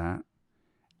like that.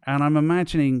 And I'm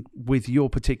imagining with your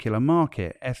particular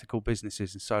market, ethical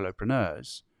businesses and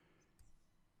solopreneurs,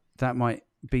 that might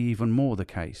be even more the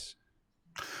case.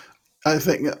 I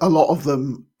think a lot of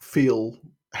them feel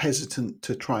hesitant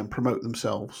to try and promote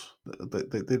themselves.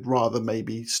 They'd rather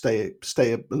maybe stay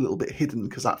a little bit hidden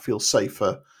because that feels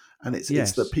safer. And it's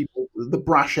the people, the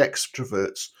brash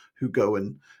extroverts who go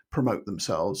and promote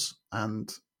themselves.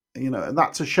 And, and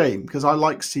that's a shame, because I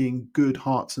like seeing good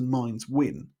hearts and minds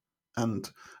win. And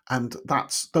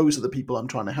those are the people I'm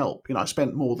trying to help. I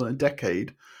spent more than a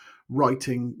decade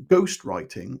ghost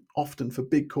writing, often for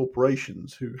big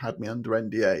corporations who had me under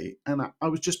NDA, and I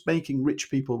was just making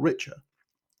rich people richer.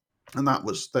 And that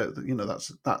was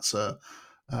that's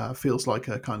feels like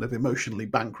a kind of emotionally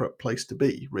bankrupt place to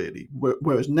be, really.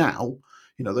 Whereas now,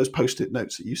 those post-it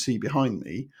notes that you see behind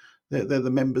me, they're the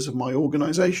members of my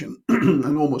organization,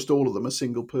 and almost all of them are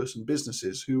single person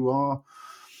businesses who are,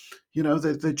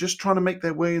 they're just trying to make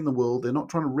their way in the world. They're not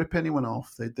trying to rip anyone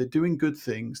off. They're doing good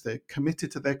things. They're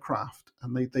committed to their craft,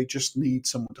 and they just need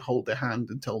someone to hold their hand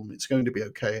and tell them it's going to be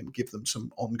okay, and give them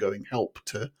some ongoing help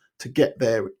to get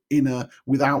there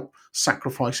without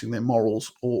sacrificing their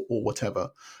morals or whatever,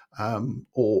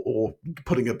 or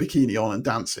putting a bikini on and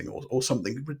dancing or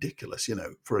something ridiculous,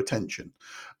 for attention.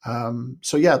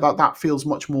 So yeah, that feels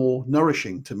much more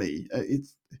nourishing to me.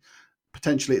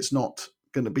 Potentially it's not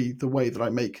going to be the way that I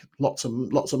make lots of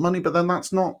money, but then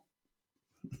that's not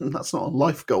a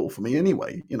life goal for me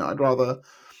anyway. I'd rather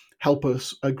help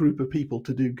a group of people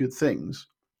to do good things.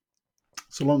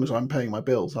 So long as I'm paying my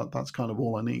bills, that's kind of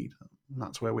all I need. And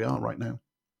that's where we are right now.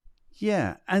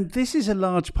 Yeah, and this is a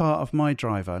large part of my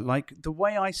driver. Like, the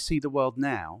way I see the world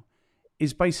now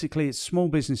is basically it's small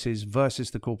businesses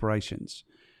versus the corporations.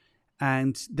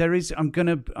 And I'm going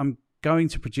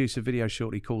to produce a video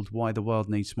shortly called Why the World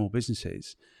Needs Small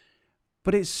Businesses.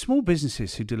 But it's small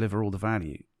businesses who deliver all the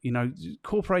value.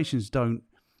 Corporations don't,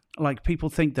 like, people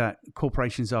think that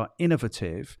corporations are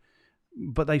innovative,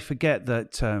 but they forget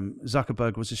that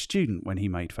Zuckerberg was a student when he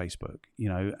made Facebook,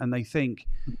 and they think,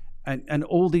 and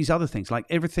all these other things, like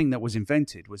everything that was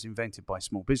invented by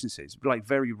small businesses. Like,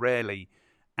 very rarely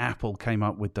Apple came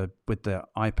up with the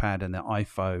iPad and the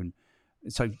iPhone.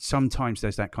 So sometimes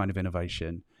there's that kind of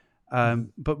innovation.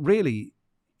 But really,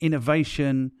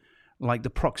 innovation, like the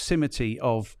proximity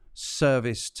of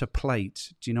service to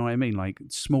plate, do you know what I mean? Like,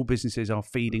 small businesses are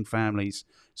feeding families,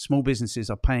 small businesses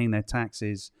are paying their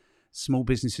taxes, small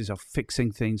businesses are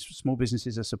fixing things, small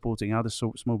businesses are supporting other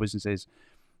small businesses.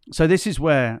 So this is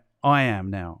where I am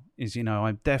now, is,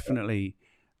 I'm definitely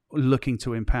looking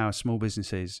to empower small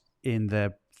businesses in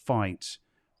their fight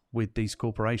with these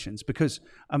corporations, because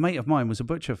a mate of mine was a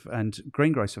butcher and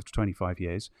greengrocer for 25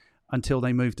 years until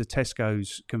they moved to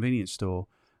Tesco's convenience store,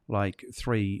 like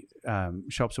 3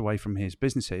 shops away from his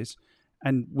businesses.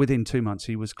 And within 2 months,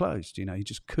 he was closed. He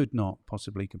just could not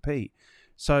possibly compete.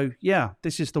 So, yeah,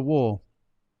 this is the war.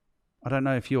 I don't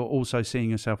know if you're also seeing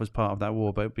yourself as part of that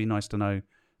war, but it'd be nice to know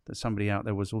that somebody out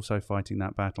there was also fighting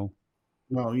that battle.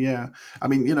 Well, yeah. I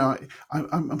mean,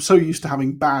 I'm so used to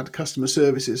having bad customer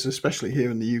services, especially here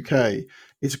in the UK.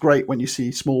 It's great when you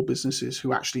see small businesses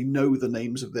who actually know the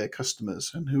names of their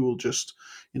customers and who will just,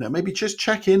 maybe just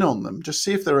check in on them, just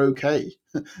see if they're okay.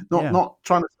 Not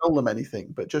trying to sell them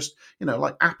anything, but just,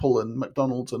 like Apple and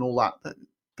McDonald's and all that.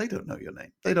 They don't know your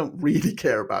name. They don't really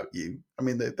care about you. I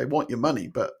mean, they want your money,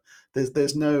 but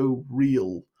there's no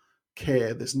real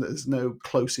care. There's no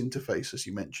close interface, as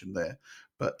you mentioned there.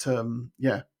 But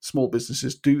yeah, small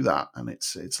businesses do that, and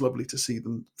it's lovely to see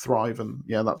them thrive. And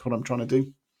yeah, that's what I'm trying to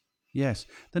do. Yes,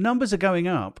 the numbers are going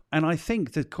up, and I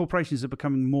think that corporations are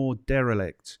becoming more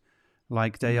derelict.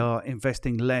 Like, they are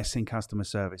investing less in customer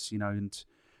service, And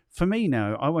for me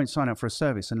now, I won't sign up for a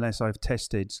service unless I've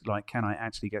tested, like, can I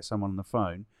actually get someone on the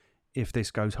phone if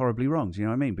this goes horribly wrong? Do you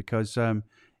know what I mean? Because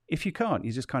if you can't,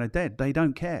 you're just kind of dead. They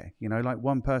don't care. Like,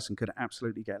 one person could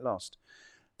absolutely get lost.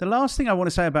 The last thing I want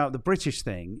to say about the British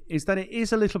thing is that it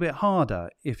is a little bit harder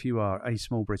if you are a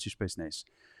small British business,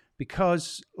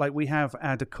 because, like, we have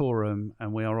our decorum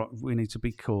and we need to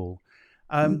be cool.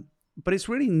 But it's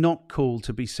really not cool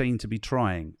to be seen to be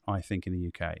trying, I think, in the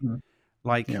UK.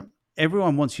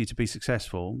 Everyone wants you to be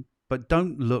successful, but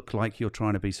don't look like you're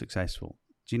trying to be successful.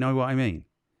 Do you know what I mean?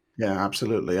 Yeah,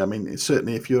 absolutely. I mean, it's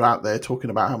certainly if you're out there talking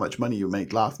about how much money you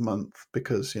made last month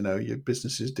because your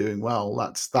business is doing well,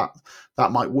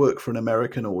 that might work for an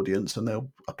American audience, and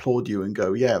they'll applaud you and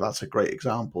go, "Yeah, that's a great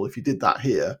example." If you did that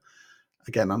here,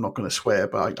 again, I'm not going to swear,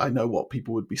 but I know what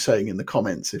people would be saying in the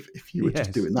comments if you were just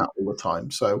Yes. doing that all the time.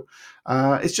 So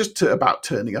it's just about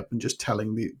turning up and just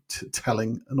telling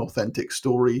an authentic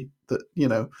story that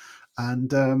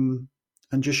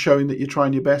and just showing that you're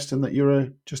trying your best and that you're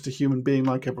just a human being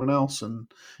like everyone else.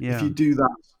 And if you Yeah. do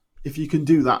that, if you can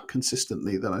do that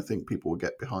consistently, then I think people will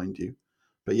get behind you.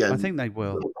 But yeah, I think they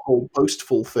will. the whole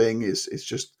boastful thing is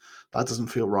just that doesn't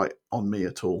feel right on me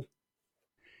at all.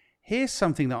 Here's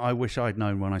something that I wish I'd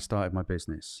known when I started my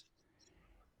business.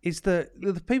 Is that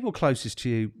the people closest to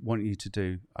you want you to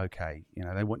do okay.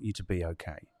 They want you to be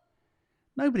okay.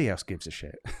 Nobody else gives a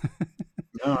shit.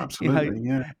 No, you know, absolutely,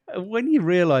 yeah. when you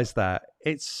realize that,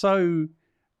 it's so,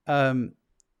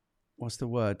 what's the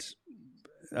word?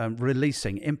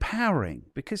 Releasing, empowering,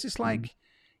 because it's like,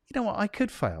 you know what, I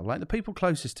could fail. Like the people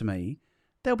closest to me,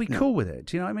 they'll be cool with it.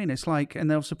 Do you know what I mean? It's like, and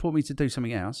they'll support me to do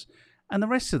something else. And the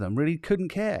rest of them really couldn't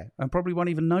care and probably won't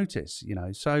even notice,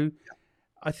 So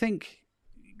I think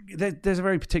there's a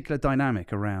very particular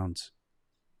dynamic around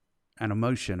and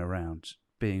emotion around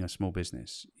being a small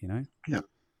business, Yeah.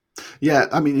 Yeah,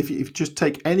 I mean, if you just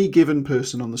take any given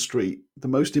person on the street, the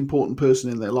most important person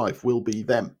in their life will be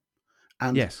them.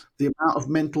 And Yes. the amount of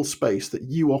mental space that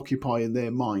you occupy in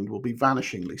their mind will be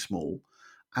vanishingly small.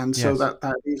 And so Yes.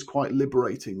 that is quite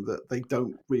liberating that they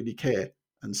don't really care.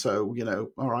 And so,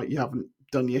 all right, you haven't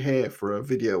done your hair for a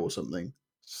video or something.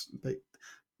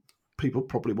 People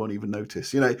probably won't even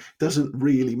notice. It doesn't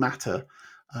really matter.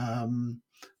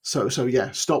 So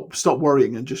yeah, stop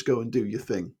worrying and just go and do your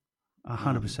thing.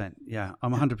 100%. Yeah,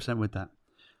 I'm 100% with that.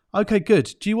 Okay,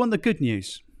 good. Do you want the good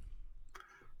news?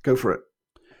 Go for it.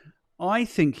 I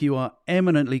think you are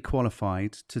eminently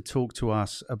qualified to talk to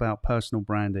us about personal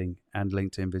branding and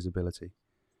LinkedIn visibility.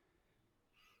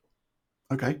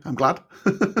 Okay, I'm glad.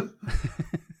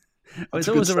 It's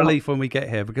always a relief when we get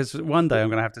here because one day I'm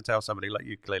going to have to tell somebody like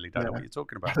you clearly don't know what you're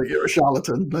talking about. I think you're a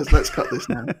charlatan. Let's cut this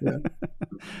now. Yeah.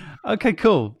 Okay,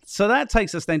 cool. So that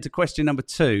takes us then to question number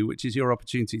 2, which is your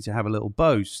opportunity to have a little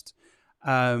boast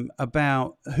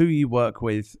about who you work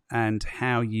with and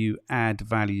how you add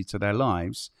value to their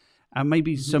lives. And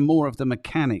maybe some more of the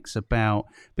mechanics about,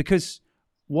 because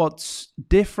what's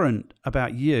different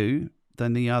about you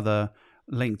than the other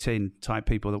LinkedIn type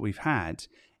people that we've had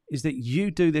is that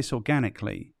you do this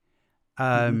organically.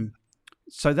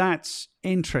 So that's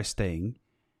interesting.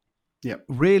 Yeah.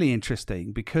 Really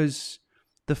interesting, because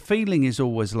the feeling is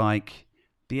always like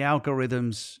the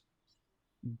algorithms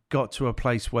got to a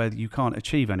place where you can't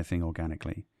achieve anything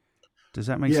organically. Does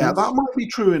that make sense? Yeah, that might be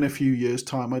true in a few years'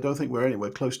 time. I don't think we're anywhere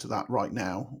close to that right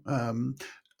now.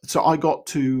 So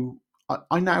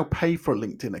I now pay for a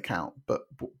LinkedIn account, but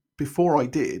before I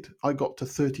did, I got to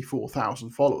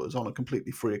 34,000 followers on a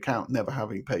completely free account, never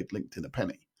having paid LinkedIn a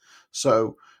penny.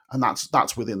 So, and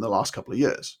that's within the last couple of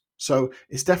years. So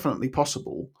it's definitely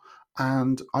possible.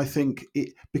 And I think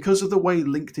because of the way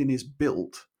LinkedIn is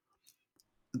built,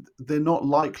 they're not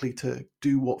likely to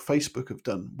do what Facebook have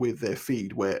done with their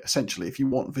feed, where essentially if you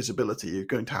want visibility, you're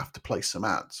going to have to place some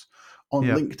ads. On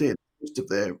LinkedIn, most of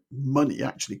their money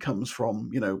actually comes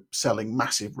from, selling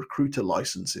massive recruiter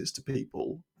licenses to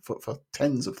people for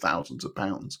tens of thousands of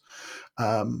pounds,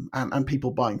 and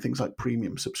people buying things like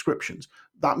premium subscriptions.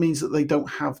 That means that they don't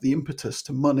have the impetus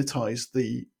to monetize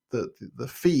the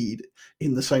feed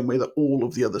in the same way that all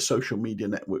of the other social media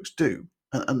networks do.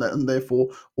 And therefore,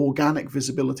 organic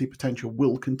visibility potential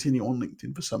will continue on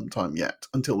LinkedIn for some time yet,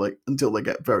 until they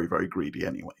get very, very greedy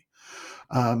anyway.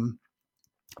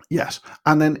 Yes,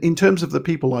 and then in terms of the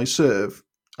people I serve,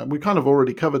 and we kind of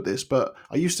already covered this, but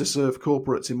I used to serve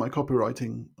corporates in my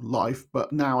copywriting life,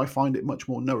 but now I find it much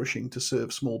more nourishing to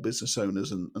serve small business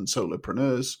owners and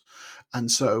solopreneurs. And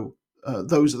so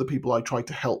those are the people I try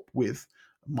to help with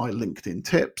my LinkedIn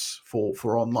tips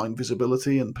for online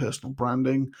visibility and personal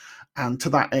branding. And to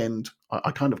that end,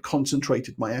 I kind of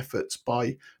concentrated my efforts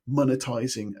by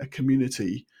monetizing a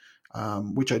community,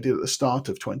 which I did at the start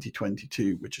of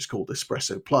 2022, which is called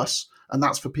Espresso Plus. And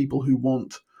that's for people who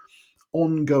want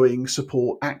ongoing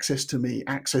support, access to me,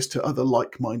 access to other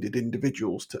like-minded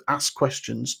individuals to ask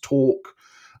questions, talk,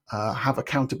 have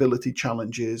accountability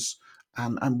challenges.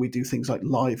 And we do things like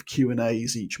live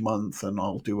Q&As each month, and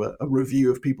I'll do a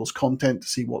review of people's content to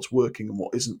see what's working and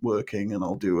what isn't working, and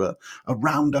I'll do a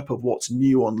roundup of what's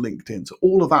new on LinkedIn. So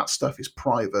all of that stuff is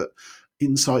private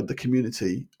inside the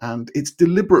community, and it's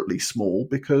deliberately small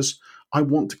because I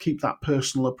want to keep that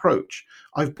personal approach.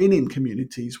 I've been in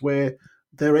communities where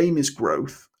their aim is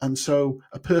growth, and so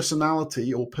a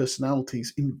personality or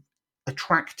personalities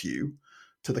attract you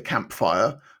to the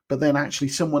campfire, but then actually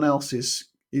someone else is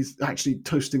actually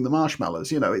toasting the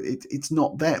marshmallows. It's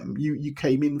not them. You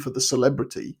came in for the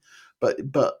celebrity, but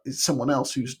it's someone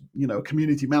else who's a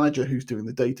community manager who's doing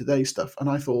the day-to-day stuff. And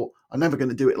I thought, I'm never going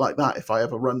to do it like that if I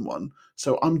ever run one.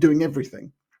 So I'm doing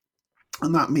everything,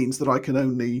 and that means that I can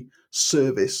only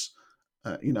service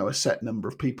a set number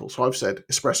of people. So I've said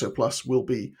Espresso Plus will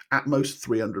be at most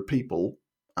 300 people,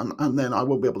 and then I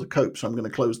won't be able to cope. So I'm going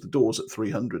to close the doors at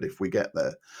 300 if we get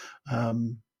there.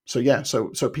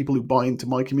 So people who buy into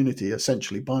my community are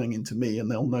essentially buying into me, and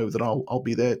they'll know that I'll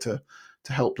be there to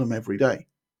help them every day.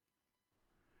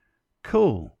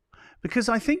 Cool. Because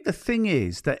I think the thing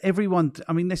is that everyone,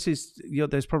 I mean,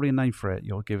 there's probably a name for it.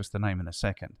 You'll give us the name in a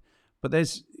second. But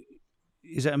is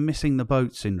it a missing the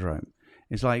boat syndrome?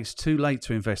 It's like it's too late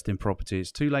to invest in property.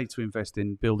 It's too late to invest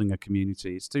in building a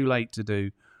community. It's too late to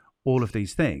do all of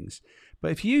these things.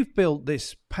 But if you've built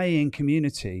this paying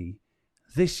community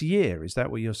this year, is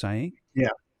that what you're saying? Yeah,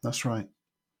 that's right.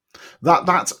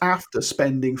 That's after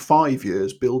spending 5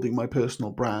 years building my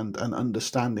personal brand and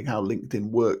understanding how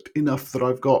LinkedIn worked enough that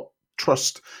I've got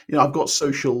trust. I've got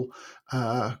social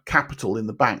capital in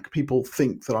the bank. People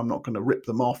think that I'm not going to rip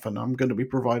them off, and I'm going to be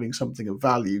providing something of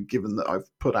value, given that I've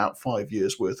put out 5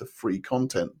 years worth of free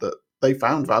content that they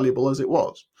found valuable as it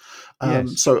was.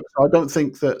 Yes. So I don't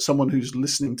think that someone who's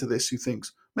listening to this who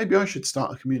thinks maybe I should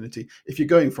start a community, if you're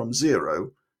going from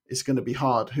zero, it's going to be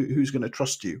hard. Who's going to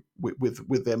trust you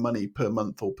with their money per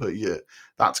month or per year?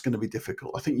 That's going to be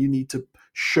difficult. I think you need to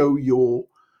show your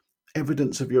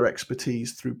evidence of your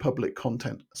expertise through public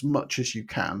content as much as you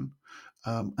can.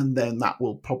 And then that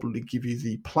will probably give you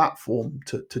the platform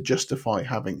to justify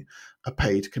having a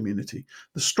paid community.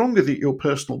 The stronger that your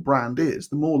personal brand is,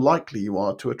 the more likely you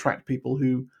are to attract people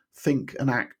who think and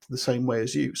act the same way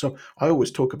as you. So I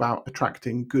always talk about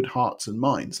attracting good hearts and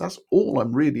minds. That's all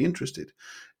I'm really interested in.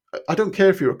 I don't care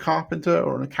if you're a carpenter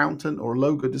or an accountant or a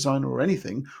logo designer or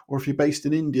anything, or if you're based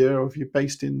in India or if you're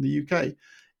based in the UK.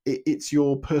 It's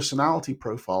your personality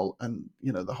profile and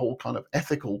the whole kind of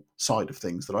ethical side of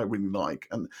things that I really like,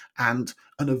 and an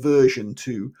aversion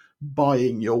to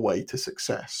buying your way to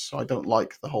success. So I don't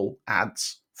like the whole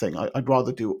ads thing. I'd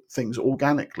rather do things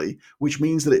organically, which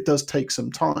means that it does take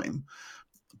some time.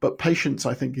 But patience,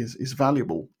 I think, is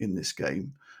valuable in this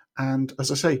game. And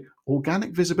as I say,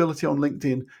 organic visibility on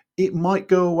LinkedIn, it might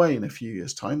go away in a few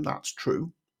years' time. That's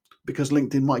true, because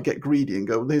LinkedIn might get greedy and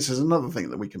go, this is another thing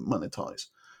that we can monetize.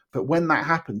 But when that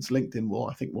happens, LinkedIn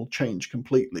will change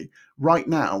completely. Right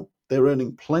now, they're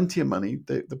earning plenty of money.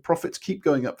 The profits keep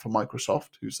going up for Microsoft,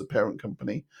 who's the parent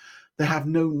company. They have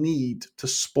no need to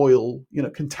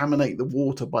contaminate the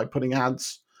water by putting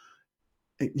ads,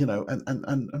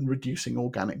 and reducing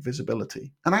organic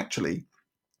visibility. And actually,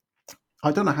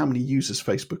 I don't know how many users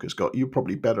Facebook has got. You're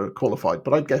probably better qualified,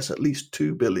 but I'd guess at least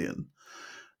 2 billion.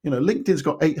 LinkedIn's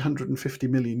got 850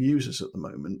 million users at the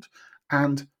moment,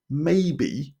 and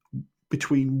maybe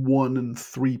between 1% and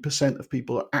 3% of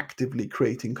people are actively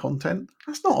creating content.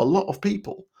 That's not a lot of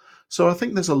people. So I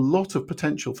think there's a lot of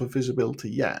potential for visibility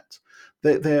yet.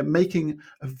 They're making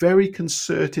a very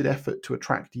concerted effort to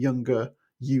attract younger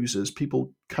users,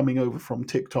 people coming over from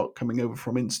TikTok, coming over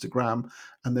from Instagram,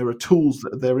 and there are tools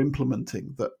that they're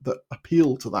implementing that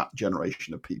appeal to that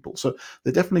generation of people. So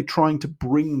they're definitely trying to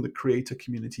bring the creator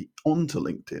community onto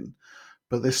LinkedIn,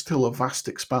 but there's still a vast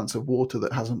expanse of water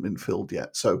that hasn't been filled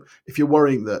yet. So if you're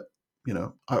worrying that,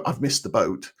 I've missed the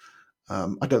boat,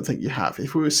 I don't think you have.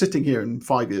 If we were sitting here in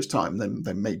 5 years' time, then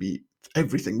maybe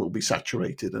everything will be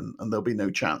saturated and there'll be no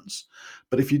chance.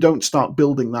 But if you don't start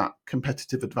building that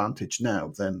competitive advantage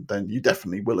now, then you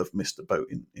definitely will have missed the boat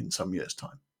in some years'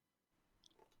 time.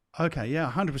 Okay,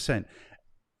 yeah, 100%.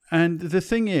 And the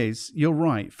thing is, you're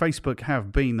right, Facebook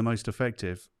have been the most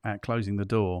effective at closing the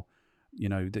door.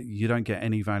 That you don't get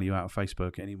any value out of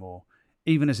Facebook anymore,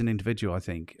 even as an individual, I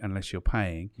think, unless you're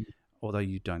paying, although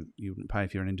you wouldn't pay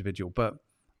if you're an individual. But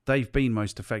they've been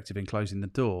most effective in closing the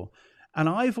door. And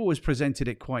I've always presented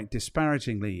it quite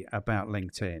disparagingly about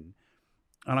LinkedIn.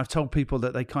 And I've told people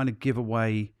that they kind of give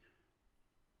away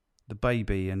the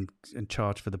baby and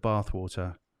charge for the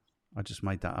bathwater. I just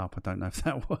made that up. I don't know if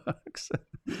that works.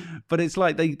 But it's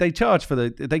like they charge for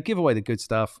they give away the good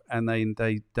stuff, and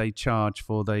they charge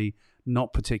for the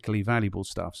not particularly valuable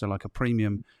stuff. So like a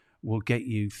premium will get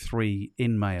you 3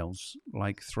 in-mails,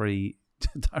 like 3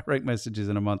 direct messages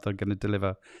in a month are going to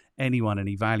deliver anyone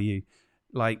any value.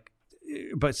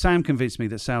 But Sam convinced me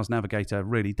that Sales Navigator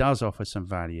really does offer some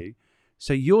value.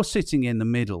 So you're sitting in the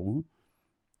middle.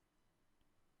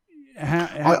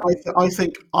 I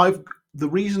think the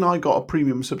reason I got a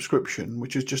premium subscription,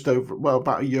 which is just over, well,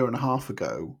 about a year and a half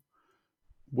ago,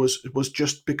 was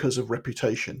just because of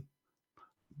reputation.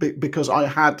 Because I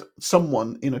had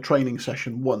someone in a training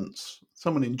session once,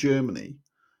 someone in Germany,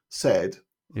 said,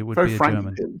 It would very be a frank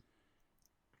German. of him,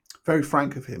 very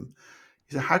frank of him.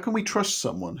 He said, "How can we trust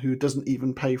someone who doesn't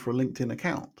even pay for a LinkedIn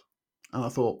account?" And I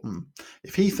thought,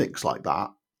 if he thinks like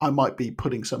that, I might be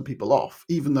putting some people off,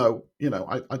 even though,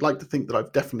 I'd like to think that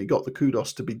I've definitely got the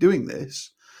kudos to be doing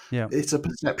this. Yeah. It's a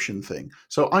perception thing.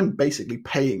 So I'm basically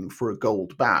paying for a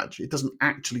gold badge. It doesn't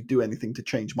actually do anything to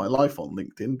change my life on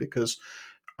LinkedIn, because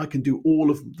I can do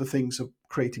all of the things of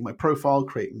creating my profile,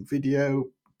 creating video,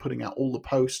 putting out all the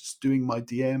posts, doing my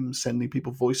DMs, sending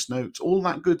people voice notes, all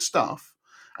that good stuff,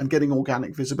 and getting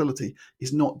organic visibility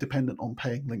is not dependent on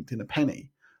paying LinkedIn a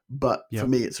penny. But Yeah. for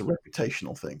me, it's a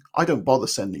reputational thing. I don't bother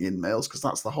sending in mails because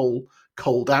that's the whole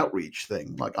cold outreach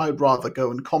thing. Like, I'd rather go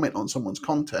and comment on someone's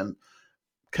content,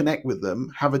 connect with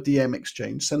them, have a DM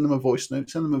exchange, send them a voice note,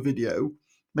 send them a video,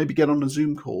 maybe get on a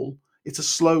Zoom call. It's a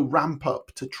slow ramp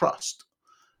up to trust.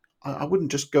 I wouldn't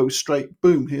just go straight,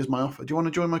 boom, here's my offer. Do you want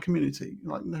to join my community?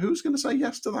 Like, who's going to say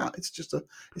yes to that?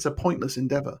 It's a pointless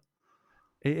endeavor.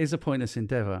 It is a pointless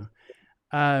endeavor.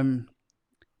 And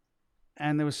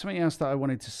there was something else that I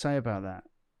wanted to say about that.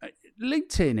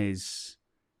 LinkedIn is,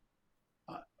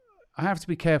 I have to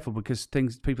be careful because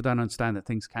people don't understand that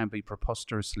things can be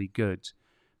preposterously good,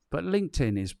 but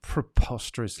LinkedIn is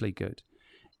preposterously good.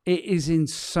 It is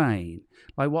insane.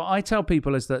 Like, what I tell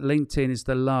people is that LinkedIn is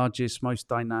the largest, most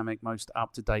dynamic, most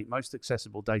up-to-date, most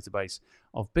accessible database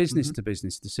of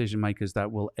business-to-business decision makers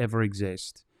that will ever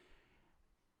exist.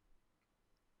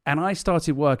 And I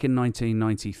started work in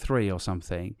 1993 or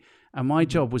something, and my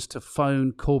job was to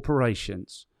phone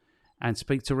corporations and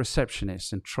speak to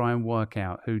receptionists and try and work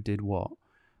out who did what.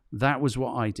 That was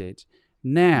what I did.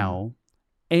 Now,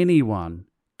 anyone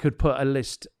could put a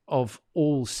list of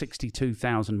all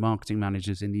 62,000 marketing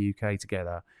managers in the UK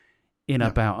together in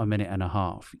about a minute and a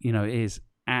half. It is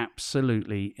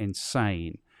absolutely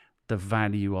insane, the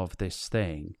value of this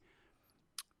thing,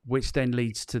 which then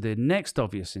leads to the next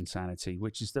obvious insanity,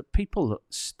 which is that people who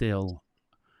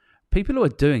are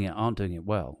doing it aren't doing it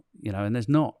well, and there's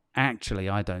not actually,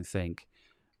 I don't think,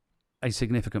 a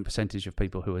significant percentage of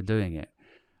people who are doing it.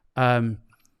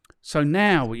 So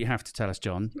now what you have to tell us,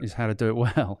 John, is how to do it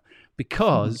well,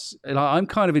 because I'm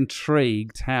kind of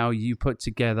intrigued how you put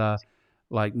together,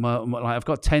 like I've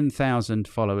got 10,000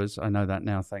 followers. I know that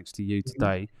now thanks to you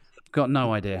today. I've got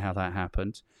no idea how that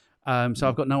happened. So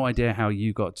I've got no idea how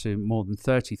you got to more than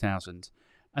 30,000.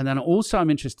 And then also I'm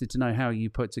interested to know how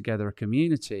you put together a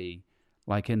community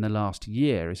like in the last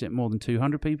year. Is it more than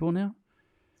 200 people now?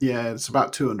 Yeah, it's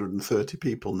about 230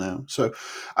 people now. So,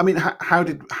 I mean, how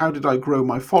did I grow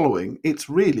my following? It's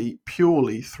really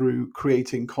purely through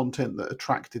creating content that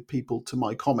attracted people to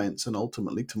my comments and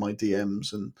ultimately to my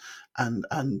DMs, and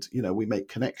we make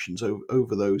connections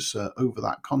over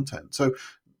that content. So,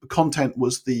 content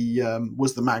was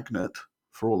the magnet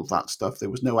for all of that stuff.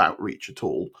 There was no outreach at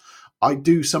all. I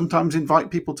do sometimes invite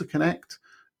people to connect.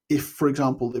 If, for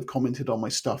example, they've commented on my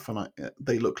stuff and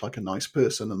they look like a nice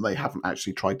person and they haven't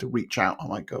actually tried to reach out, I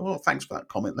might go, "Oh, thanks for that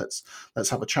comment. Let's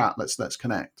have a chat. Let's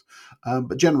connect."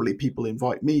 But generally, people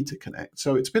invite me to connect.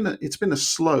 So it's been a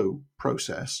slow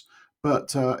process,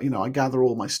 but I gather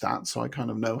all my stats, so I kind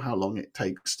of know how long it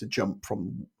takes to jump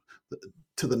from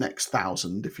to the next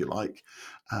 1,000, if you like.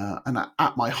 And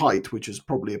at my height, which is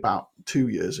probably about 2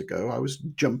 years ago, I was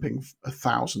jumping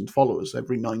 1,000 followers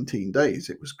every 19 days.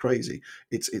 It was crazy.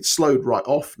 It's slowed right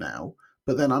off now,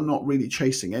 but then I'm not really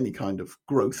chasing any kind of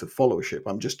growth of followership.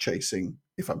 I'm just chasing,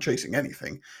 if I'm chasing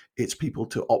anything, it's people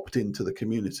to opt into the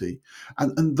community.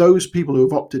 And those people who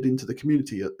have opted into the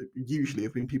community usually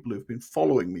have been people who've been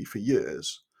following me for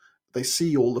years. They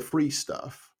see all the free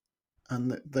stuff,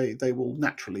 and they will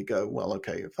naturally go, well,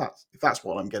 okay, if that's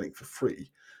what I'm getting for free,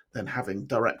 then having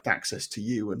direct access to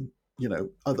you and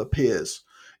other peers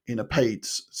in a paid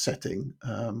setting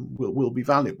will be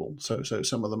valuable. So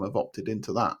some of them have opted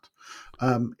into that.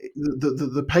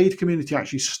 The paid community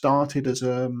actually started as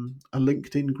a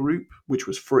LinkedIn group, which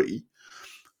was free,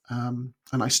 and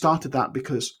I started that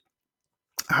because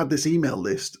I had this email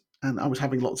list and I was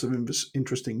having lots of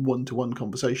interesting one-to-one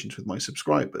conversations with my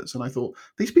subscribers. And I thought,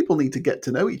 these people need to get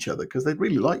to know each other because they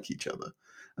really like each other.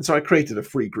 And so I created a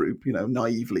free group,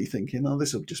 naively thinking, oh,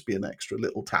 this will just be an extra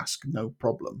little task, no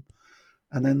problem.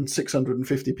 And then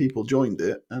 650 people joined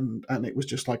it, and it was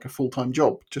just like a full-time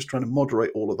job, just trying to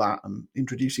moderate all of that and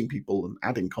introducing people and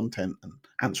adding content and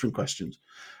answering questions.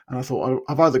 And I thought,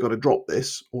 I've either got to drop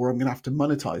this or I'm going to have to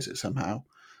monetize it somehow.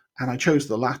 And I chose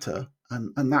the latter.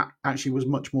 and that actually was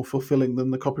much more fulfilling than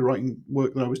the copywriting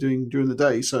work that I was doing during the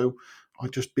day. So I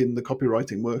just binned the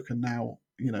copywriting work, and now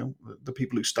the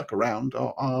people who stuck around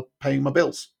are paying my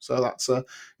bills. So that's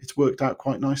it's worked out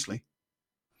quite nicely.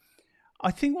 I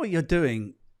think what you're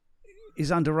doing is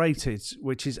underrated,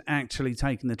 which is actually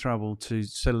taking the trouble to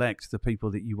select the people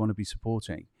that you want to be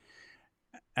supporting.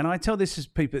 And I tell this to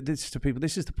people,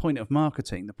 this is the point of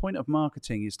marketing. The point of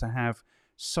marketing is to have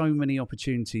so many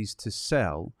opportunities to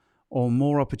sell, or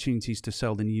more opportunities to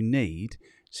sell than you need,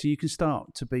 so you can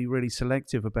start to be really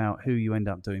selective about who you end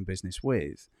up doing business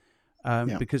with.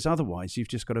 Because otherwise you've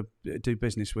just got to do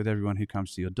business with everyone who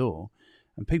comes to your door.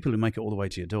 And people who make it all the way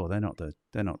to your door, they're not the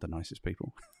nicest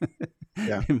people.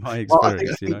 In my experience, well, I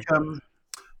think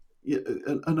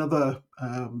another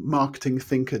marketing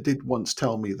thinker did once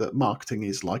tell me that marketing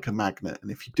is like a magnet,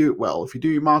 and if you do it well, if you do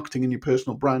your marketing and your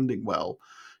personal branding well,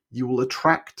 you will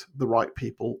attract the right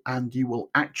people, and you will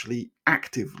actually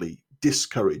actively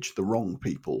discourage the wrong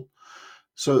people.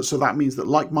 So that means that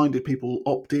like-minded people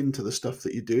opt into the stuff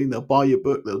that you're doing. They'll buy your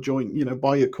book, they'll join,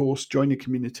 buy your course, join your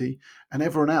community, and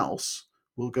everyone else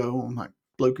will go on that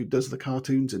bloke who does the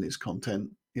cartoons in his content,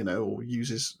 or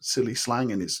uses silly slang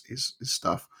in his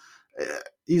stuff.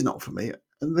 He's not for me.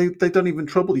 And they don't even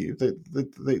trouble you.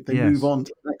 They move on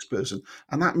to the next person.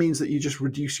 And that means that you just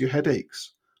reduce your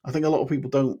headaches. I think a lot of people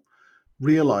don't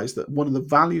realize that one of the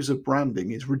values of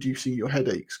branding is reducing your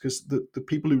headaches, because the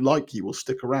people who like you will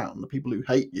stick around. The people who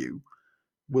hate you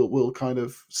will kind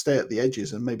of stay at the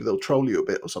edges, and maybe they'll troll you a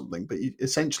bit or something, but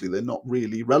essentially they're not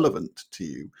really relevant to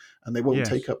you, and they won't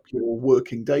take up your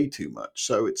working day too much.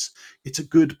 So it's a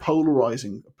good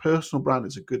polarizing. A personal brand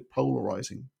is a good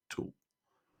polarizing tool.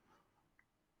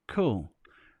 Cool.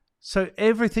 So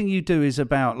everything you do is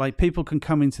about, like, people can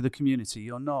come into the community.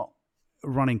 You're not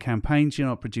running campaigns, you're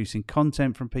not producing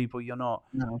content from people, you're not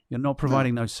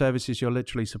providing those services, you're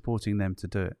literally supporting them to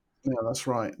do it. Yeah, that's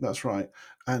right.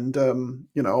 And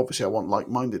obviously I want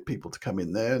like-minded people to come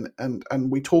in there,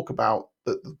 and we talk about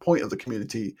the point of the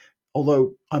community,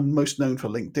 although I'm most known for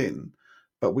LinkedIn,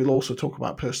 but we'll also talk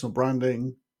about personal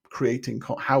branding, creating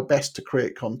how best to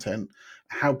create content,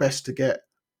 how best to get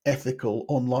ethical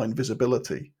online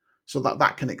visibility, so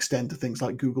that can extend to things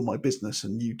like Google My Business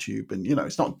and YouTube. And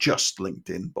it's not just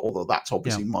LinkedIn, but although that's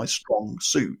obviously my strong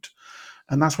suit.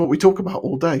 And that's what we talk about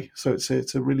all day. So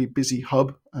it's a really busy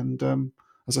hub. And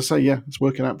as I say, it's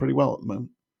working out pretty well at the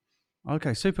moment.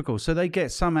 Okay, super cool. So they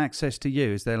get some access to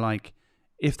you. Is there, like,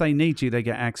 if they need you, they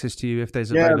get access to you? If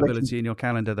there's availability in your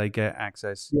calendar, they get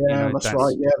access? Yeah, that's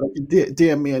right. Yeah, they can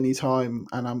DM me anytime,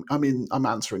 and I'm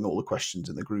answering all the questions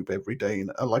in the group every day.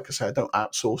 And like I say, I don't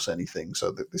outsource anything,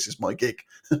 so that this is my gig.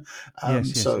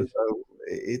 So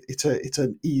it's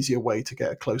an easier way to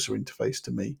get a closer interface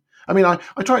to me. I mean, I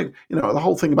try, the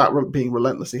whole thing about being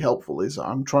relentlessly helpful is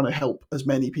I'm trying to help as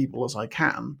many people as I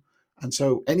can. And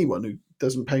so anyone who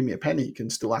doesn't pay me a penny can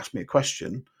still ask me a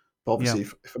question. But obviously,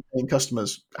 if a paying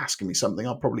customer's asking me something,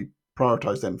 I'll probably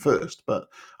prioritize them first. But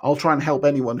I'll try and help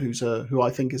anyone who I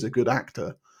think is a good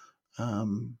actor,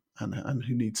 and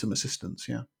who needs some assistance.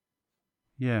 Yeah.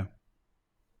 Yeah.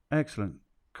 Excellent.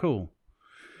 Cool.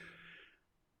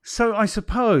 So I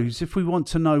suppose if we want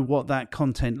to know what that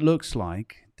content looks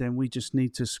like, then we just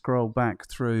need to scroll back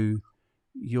through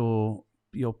your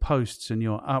posts and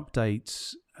your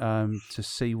updates to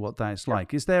see what that's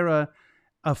like. Is there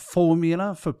a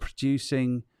formula for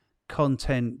producing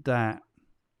content that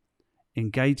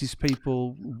engages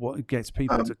people, what gets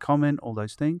people to comment, all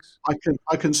those things?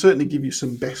 I can certainly give you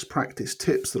some best practice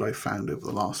tips that I've found over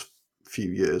the last few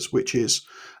years, which is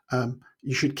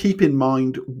you should keep in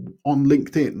mind on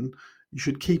LinkedIn, you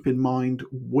should keep in mind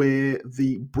where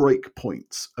the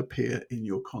breakpoints appear in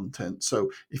your content.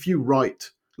 So if you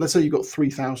write, let's say you've got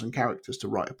 3,000 characters to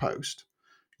write a post,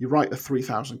 you write a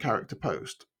 3,000 character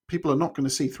post. People are not going to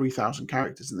see 3,000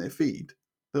 characters in their feed.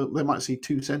 They might see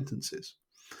 2 sentences.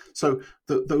 So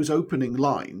those opening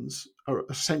lines are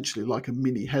essentially like a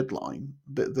mini headline.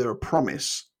 They're a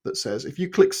promise that says, if you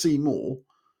click see more,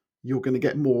 you're going to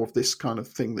get more of this kind of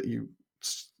thing that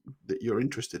you're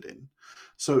interested in.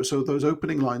 So those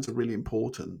opening lines are really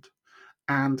important.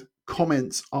 And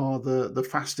comments are the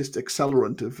fastest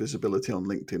accelerant of visibility on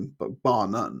LinkedIn, but bar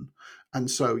none. And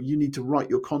so you need to write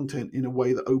your content in a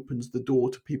way that opens the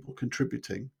door to people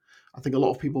contributing. I think a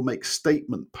lot of people make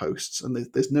statement posts, and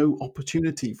there's no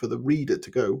opportunity for the reader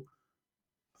to go,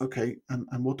 okay,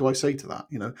 and what do I say to that?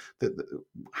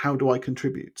 How do I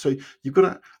contribute? So you've got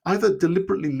to either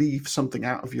deliberately leave something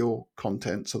out of your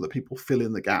content so that people fill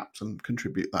in the gaps and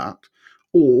contribute that,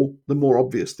 Or the more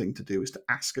obvious thing to do is to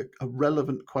ask a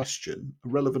relevant question, a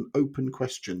relevant open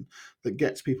question that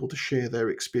gets people to share their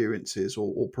experiences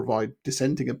or provide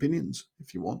dissenting opinions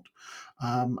if you want.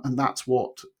 And that's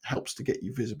what helps to get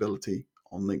you visibility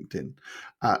on LinkedIn.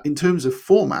 In terms of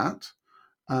format,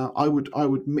 I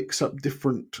would mix up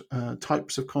different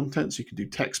types of content. So you can do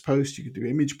text posts, you can do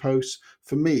image posts.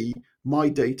 For me, my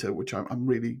data, which I'm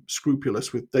really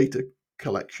scrupulous with data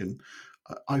collection,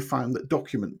 I found that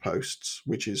document posts,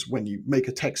 which is when you make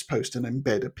a text post and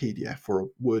embed a PDF or a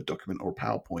Word document or a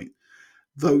PowerPoint,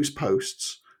 those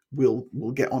posts will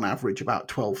get on average about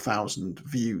 12,000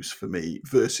 views for me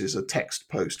versus a text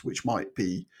post, which might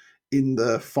be in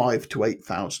the 5 to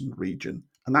 8,000 region.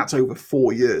 And that's over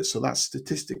 4 years. So that's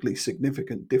statistically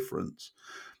significant difference.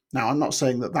 Now, I'm not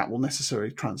saying that will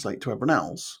necessarily translate to everyone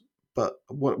else, but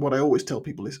what I always tell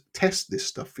people is test this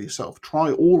stuff for yourself.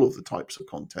 Try all of the types of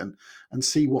content and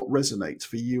see what resonates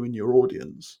for you and your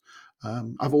audience.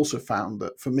 I've also found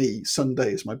that for me,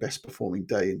 Sunday is my best performing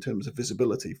day in terms of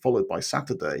visibility, followed by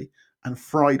Saturday, and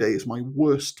Friday is my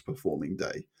worst performing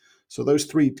day. So those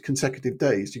 3 consecutive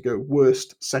days, you go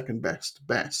worst, second best,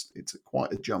 best. It's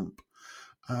quite a jump.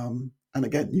 And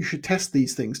again, you should test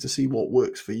these things to see what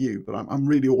works for you. But I'm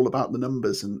really all about the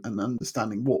numbers and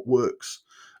understanding what works.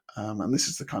 And this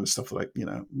is the kind of stuff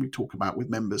that we talk about with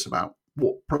members about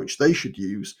what approach they should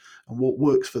use and what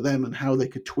works for them and how they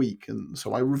could tweak. And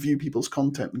so I review people's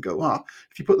content and go,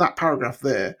 if you put that paragraph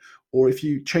there, or if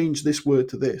you change this word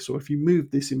to this, or if you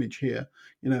move this image here,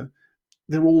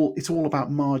 it's all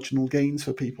about marginal gains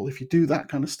for people. If you do that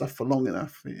kind of stuff for long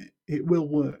enough, it will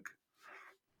work.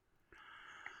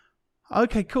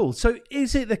 Okay, cool. So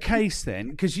is it the case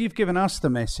then, because you've given us the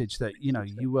message that,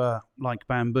 you were like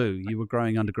bamboo, you were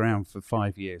growing underground for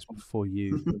 5 years before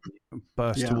you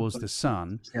burst towards the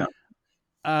sun. Yeah.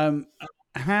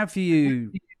 Have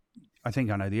you, I think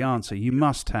I know the answer, you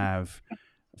must have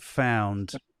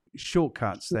found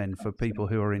shortcuts then for people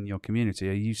who are in your community.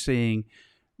 Are you seeing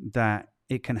that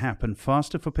it can happen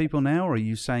faster for people now, or are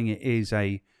you saying it is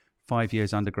a 5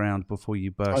 years underground before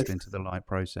you burst into the light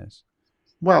process?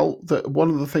 Well, one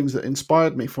of the things that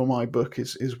inspired me for my book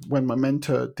is when my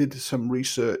mentor did some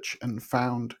research and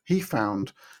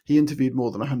he interviewed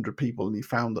more than 100 people, and he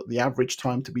found that the average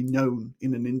time to be known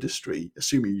in an industry,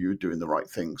 assuming you were doing the right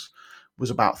things,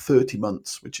 was about 30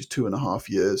 months, which is 2.5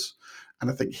 years. And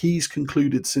I think he's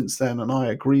concluded since then, and I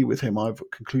agree with him, I've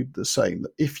concluded the same,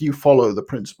 that if you follow the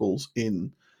principles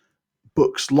in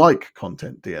books like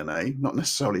Content DNA, not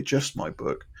necessarily just my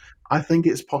book, I think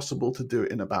it's possible to do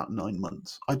it in about 9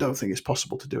 months. I don't think it's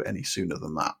possible to do it any sooner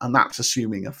than that. And that's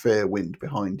assuming a fair wind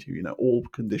behind you, all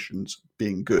conditions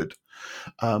being good.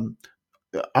 I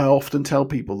often tell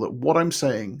people that what I'm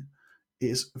saying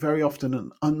is very often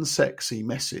an unsexy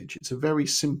message. It's a very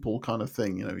simple kind of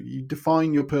thing. You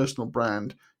define your personal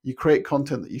brand, you create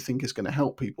content that you think is going to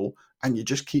help people, and you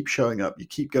just keep showing up. You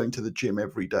keep going to the gym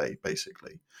every day,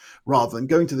 basically, rather than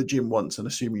going to the gym once and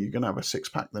assuming you're going to have a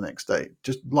 6-pack the next day.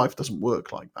 Just life doesn't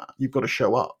work like that. You've got to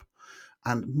show up.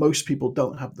 And most people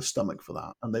don't have the stomach for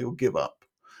that, and they will give up.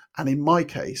 And in my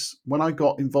case, when I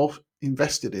got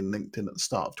invested in LinkedIn at the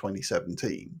start of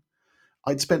 2017,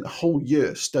 I'd spent a whole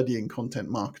year studying content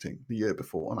marketing the year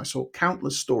before, and I saw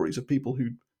countless stories of people who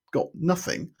got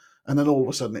nothing, and then all of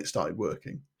a sudden it started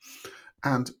working.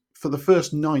 And for the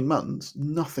first 9 months,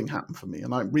 nothing happened for me.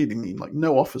 And I really mean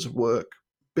no offers of work,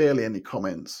 barely any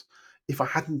comments. If I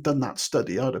hadn't done that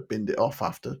study, I'd have binned it off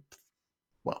after,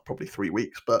 probably 3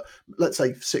 weeks, but let's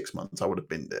say 6 months, I would have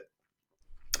binned it.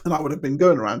 And I would have been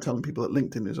going around telling people that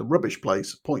LinkedIn is a rubbish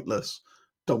place, pointless,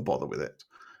 don't bother with it.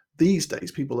 These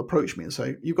days, people approach me and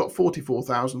say, you've got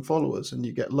 44,000 followers and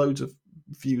you get loads of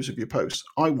views of your posts.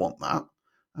 I want that.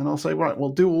 And I'll say, right, well,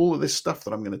 do all of this stuff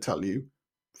that I'm going to tell you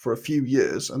for a few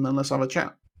years, and then let's have a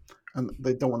chat. And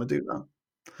they don't want to do that.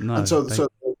 No, and so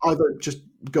they'll either just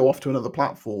go off to another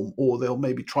platform, or they'll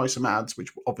maybe try some ads,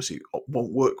 which obviously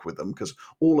won't work with them, because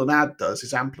all an ad does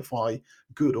is amplify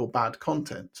good or bad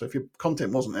content. So if your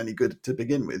content wasn't any good to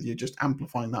begin with, you're just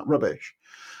amplifying that rubbish.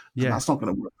 And that's not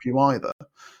going to work for you either.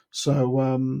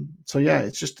 So yeah,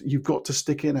 it's just, you've got to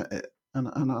stick in at it. And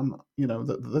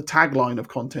the tagline of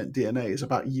Content DNA is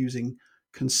about using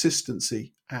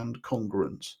consistency and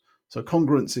congruence. So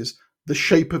congruence is the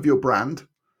shape of your brand,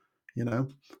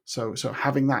 so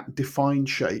having that defined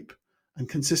shape, and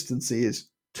consistency is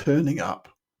turning up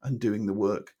and doing the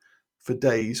work for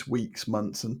days, weeks,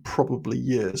 months, and probably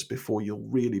years before you'll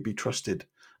really be trusted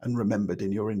and remembered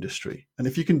in your industry. And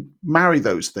if you can marry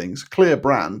those things, clear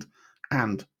brand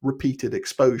and repeated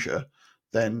exposure,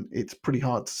 then it's pretty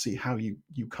hard to see how you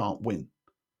can't win.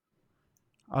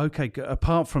 Okay,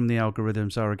 apart from the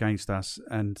algorithms are against us,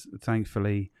 and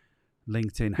thankfully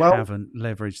LinkedIn Well, haven't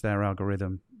leveraged their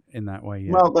algorithm in that way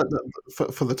yet. well,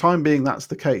 for the time being, that's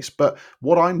the case. But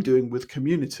what I'm doing with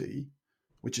community,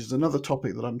 which is another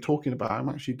topic that I'm talking about, I'm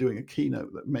actually doing a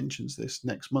keynote that mentions this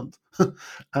next month,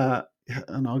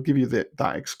 and I'll give you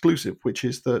that exclusive, which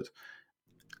is that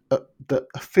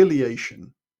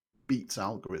affiliation beats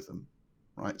algorithm,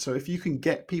 right? So if you can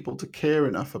get people to care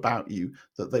enough about you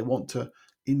that they want to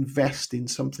invest in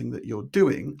something that you're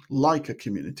doing, like a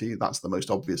community, that's the most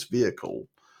obvious vehicle,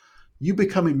 you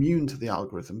become immune to the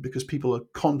algorithm because people are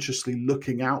consciously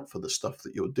looking out for the stuff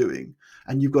that you're doing,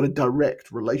 and you've got a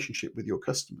direct relationship with your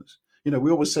customers.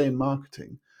 We always say in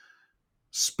marketing,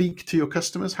 speak to your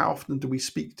customers. How often do we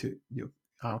speak to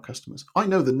our customers? I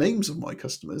know the names of my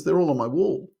customers. They're all on my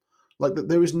wall. Like that,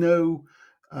 there is no,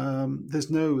 there's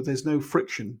no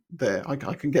friction there. I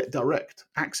can get direct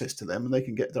access to them, and they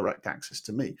can get direct access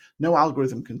to me. No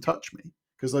algorithm can touch me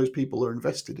because those people are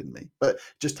invested in me. But it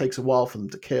just takes a while for them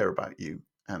to care about you,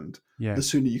 and the Yes,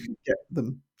 sooner you can get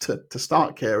them to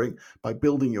start caring by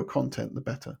building your content, the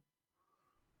better.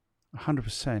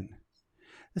 100%.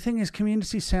 The thing is,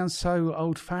 community sounds so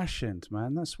old-fashioned,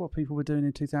 man. That's what people were doing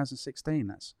in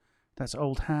 2016. That's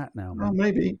old hat now, Well, man.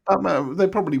 maybe they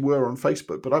probably were on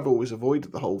Facebook, but I've always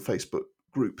avoided the whole Facebook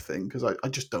group thing because I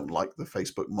just don't like the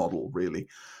Facebook model really.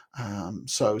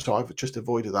 So I've just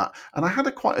avoided that. And I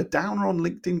had quite a downer on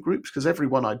LinkedIn groups because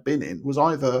everyone I'd been in was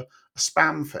either a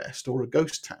spam fest or a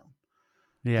ghost town.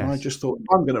 And I Yes, just thought,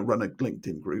 I'm going to run a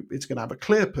LinkedIn group. It's going to have a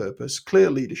clear purpose, clear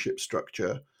leadership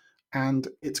structure, and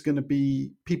it's going to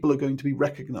be, people are going to be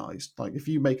recognized. Like if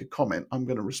you make a comment, I'm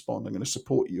going to respond. I'm going to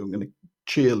support you. I'm going to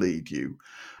cheerlead you.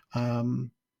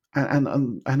 Um,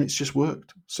 and it's just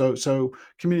worked. So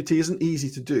community isn't easy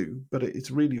to do, but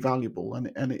it's really valuable,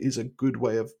 and it is a good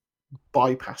way of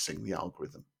bypassing the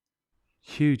algorithm.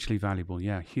 hugely valuable.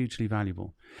 Yeah, hugely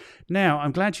valuable. Now,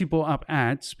 I'm glad you brought up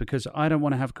ads because I don't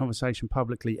want to have a conversation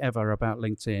publicly ever about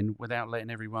LinkedIn without letting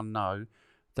everyone know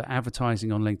that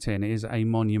advertising on LinkedIn is a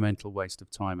monumental waste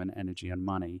of time and energy and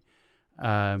money.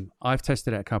 I've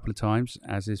tested it a couple of times,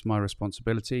 as is my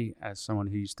responsibility as someone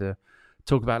who used to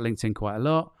talk about LinkedIn quite a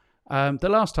lot. The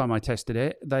last time I tested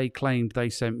it, they claimed they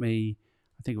sent me,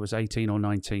 I think it was 18 or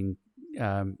 19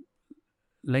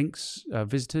 links,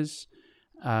 visitors,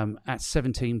 at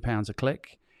 £17 a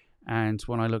click. And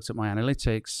when I looked at my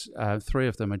analytics, 3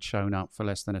 of them had shown up for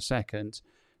less than a second.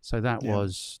 So that Yeah.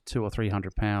 was £200 or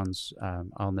 £300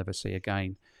 I'll never see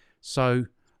again. So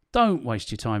don't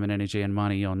waste your time and energy and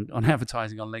money on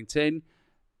advertising on LinkedIn.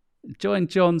 Join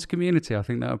John's community. I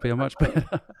think that would be a much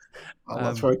better. Well,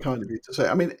 that's very kind of you to say.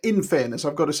 I mean, in fairness,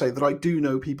 I've got to say that I do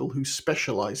know people who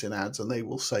specialize in ads, and they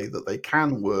will say that they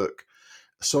can work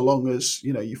so long as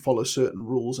you follow certain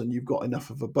rules and you've got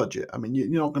enough of a budget. I mean, you're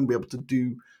not going to be able to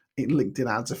do LinkedIn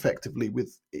ads effectively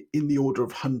with in the order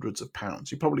of hundreds of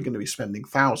pounds. You're probably going to be spending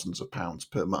thousands of pounds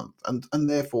per month, and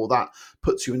therefore that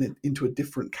puts you into a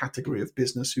different category of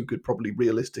business who could probably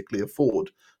realistically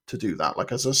afford to do that.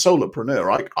 Like as a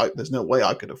solopreneur, there's no way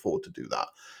I could afford to do that.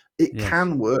 It Yes.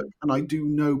 can work, and I do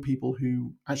know people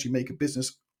who actually make a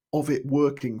business of it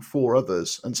working for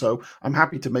others, and so I'm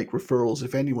happy to make referrals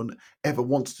if anyone ever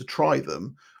wants to try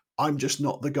them. I'm just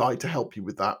not the guy to help you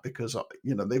with that because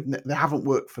they haven't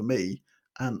worked for me,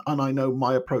 and I know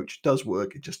my approach does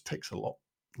work. It just takes a lot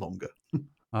longer.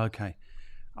 Okay.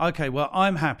 Okay. Well,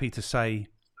 I'm happy to say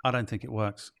I don't think it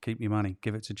works. Keep your money.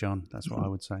 Give it to John. That's what I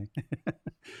would say.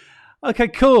 Okay,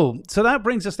 cool. So that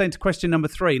brings us then to question number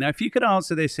 3. Now, if you could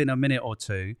answer this in a minute or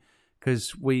two,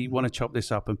 because we want to chop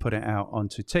this up and put it out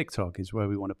onto TikTok is where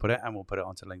we want to put it, and we'll put it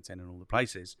onto LinkedIn and all the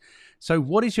places. So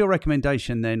what is your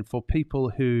recommendation then for people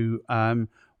who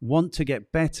want to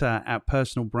get better at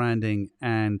personal branding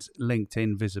and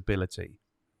LinkedIn visibility?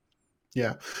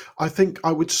 Yeah, I think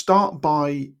I would start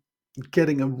by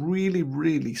getting a really,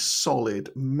 really solid,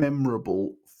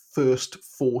 memorable first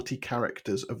 40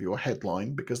 characters of your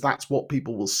headline, because that's what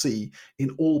people will see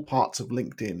in all parts of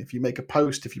LinkedIn. If you make a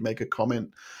post, if you make a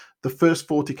comment, the first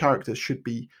 40 characters should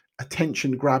be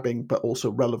attention grabbing, but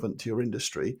also relevant to your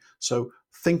industry. So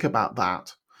think about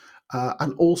that.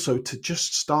 And also to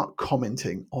just start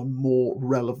commenting on more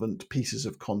relevant pieces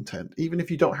of content. Even if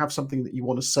you don't have something that you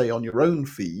want to say on your own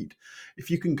feed,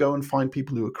 if you can go and find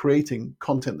people who are creating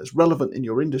content that's relevant in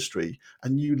your industry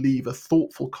and you leave a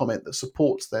thoughtful comment that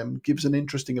supports them, gives an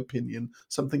interesting opinion,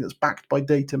 something that's backed by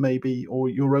data maybe, or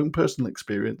your own personal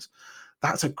experience,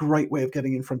 that's a great way of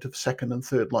getting in front of second and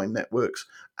third line networks,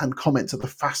 and comments are the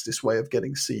fastest way of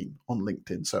getting seen on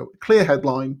LinkedIn. So clear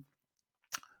headline,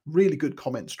 really good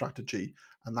comment strategy,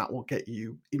 and that will get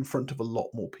you in front of a lot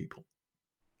more people.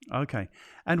 Okay.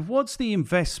 And what's the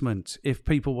investment if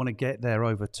people want to get there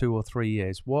over 2 or 3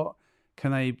 years? What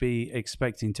can they be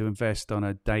expecting to invest on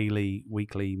a daily,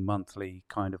 weekly, monthly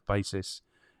kind of basis?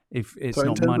 If So it's in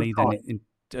not terms of money, then time,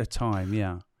 in time,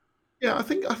 yeah. yeah, I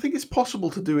think it's possible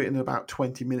to do it in about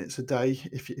 20 minutes a day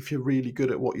if you're really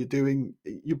good at what you're doing.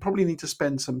 You probably need to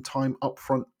spend some time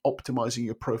upfront optimizing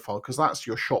your profile because that's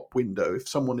your shop window. If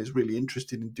someone is really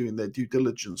interested in doing their due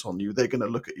diligence on you, they're going to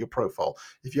look at your profile.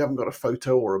 If you haven't got a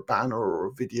photo or a banner or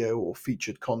a video or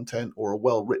featured content or a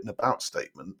well written about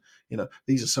statement,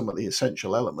 these are some of the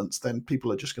essential elements, then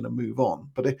people are just going to move on.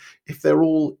 But if they're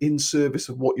all in service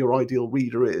of what your ideal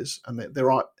reader is and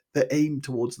they're aimed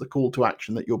towards the call to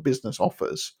action that your business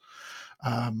offers,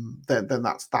 then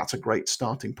that's a great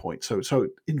starting point. So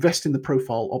invest in the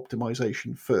profile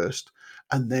optimization first,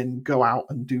 and then go out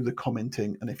and do the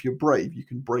commenting. And if you're brave, you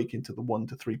can break into the 1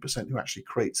 to 3% who actually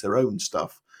creates their own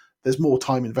stuff. There's more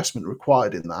time investment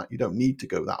required in that. You don't need to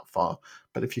go that far.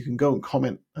 But if you can go and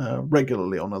comment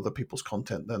regularly on other people's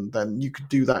content, then you could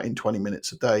do that in 20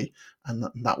 minutes a day, and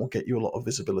that will get you a lot of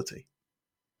visibility.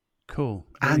 Cool.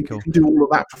 Really And you cool. can do all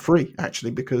of that for free,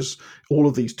 actually, because all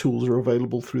of these tools are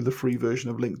available through the free version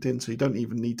of LinkedIn. So you don't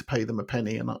even need to pay them a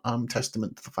penny. And I'm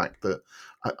testament to the fact that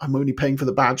I'm only paying for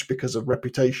the badge because of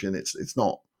reputation. It's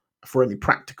not for any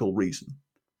practical reason.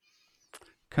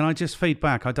 Can I just feed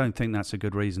back? I don't think that's a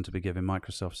good reason to be giving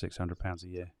Microsoft £600 a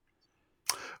year.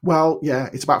 Well, yeah,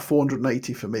 it's about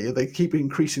 480 for me. They keep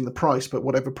increasing the price, but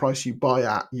whatever price you buy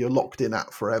at, you're locked in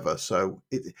at forever. So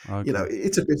Okay.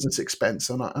 it's a business expense,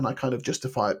 and I kind of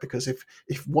justify it because if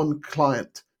one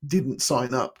client didn't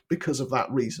sign up because of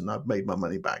that reason, I've made my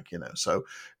money back. So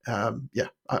yeah,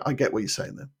 I get what you're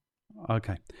saying there.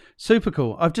 Okay. Super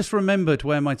cool. I've just remembered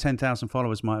where my 10,000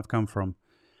 followers might have come from,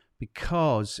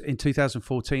 because in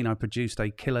 2014 I produced a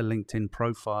killer LinkedIn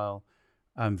profile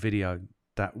video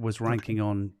that was ranking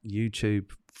on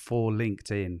YouTube for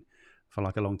LinkedIn for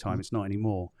like a long time. It's not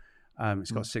anymore.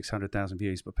 It's got 600,000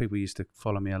 views, but people used to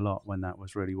follow me a lot when that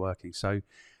was really working. So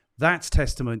that's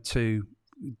testament to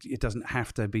it doesn't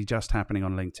have to be just happening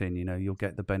on LinkedIn. You'll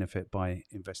get the benefit by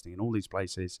investing in all these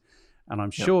places. And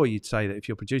I'm sure you'd say that if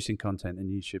you're producing content, then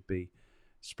you should be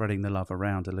spreading the love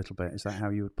around a little bit. Is that how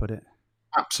you would put it?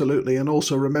 Absolutely. And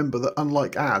also remember that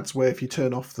unlike ads, where if you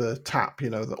turn off the tap,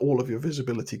 that all of your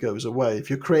visibility goes away. If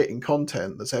you're creating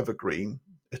content that's evergreen,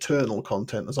 eternal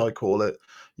content, as I call it,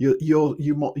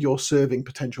 you're serving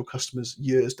potential customers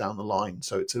years down the line.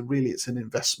 So it's an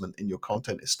investment in your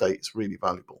content estate. It's really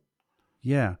valuable.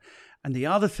 Yeah. And the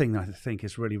other thing that I think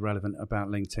is really relevant about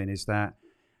LinkedIn is that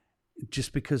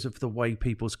just because of the way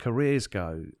people's careers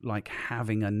go, like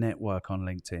having a network on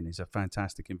LinkedIn is a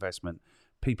fantastic investment.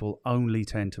 People only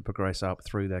tend to progress up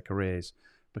through their careers,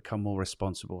 become more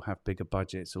responsible, have bigger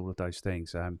budgets, all of those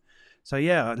things. So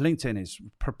yeah, LinkedIn is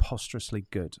preposterously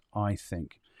good, I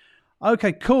think.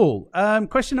 Okay, cool.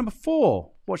 Question number 4.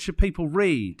 What should people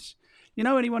read?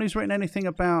 Anyone who's written anything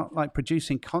about like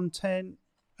producing content,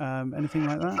 anything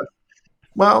like that?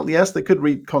 Well, yes, they could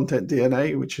read Content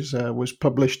DNA, which was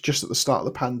published just at the start of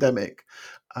the pandemic,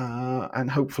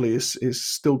 and hopefully is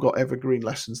still got evergreen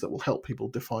lessons that will help people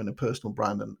define a personal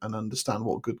brand and understand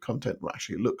what good content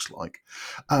actually looks like.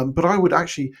 But I would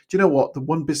actually, do you know what? The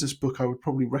one business book I would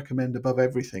probably recommend above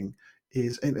everything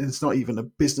is, and it's not even a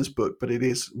business book, but it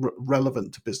is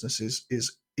relevant to businesses,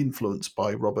 is Influence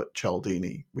by Robert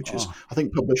Cialdini, which is, I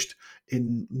think, published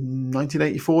in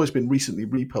 1984, has been recently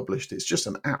republished. It's just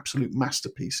an absolute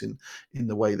masterpiece in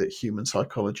the way that human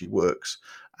psychology works,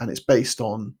 and it's based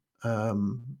on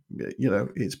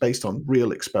it's based on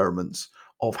real experiments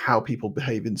of how people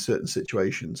behave in certain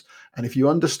situations. And if you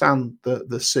understand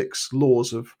the 6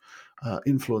 laws of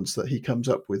influence that he comes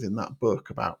up with in that book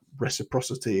about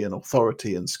reciprocity and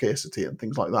authority and scarcity and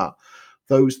things like that,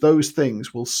 those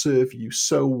things will serve you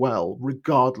so well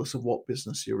regardless of what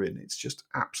business you're in. It's just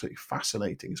absolutely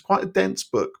fascinating. It's quite a dense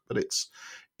book, but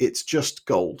it's just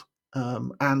gold.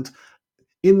 And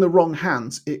in the wrong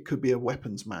hands, it could be a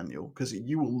weapons manual because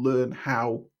you will learn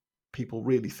how people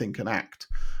really think and act.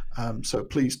 So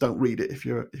please don't read it if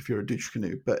you're a douche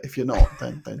canoe. But if you're not,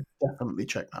 then definitely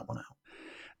check that one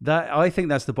out. I think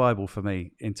that's the Bible for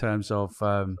me in terms of.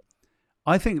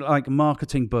 I think like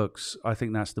marketing books, I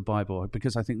think that's the Bible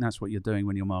because I think that's what you're doing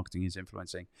when your marketing is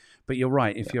influencing. But you're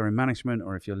right. If you're in management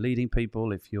or if you're leading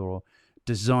people, if you're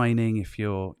designing,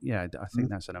 I think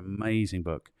that's an amazing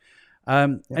book.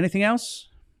 Anything else?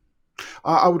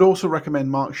 I would also recommend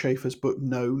Mark Schaefer's book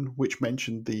Known, which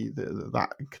mentioned that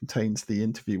contains the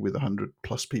interview with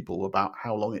 100+ people about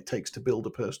how long it takes to build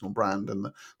a personal brand and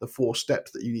the 4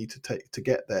 steps that you need to take to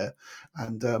get there.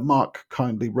 And Mark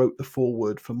kindly wrote the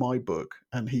foreword for my book,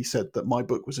 and he said that my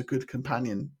book was a good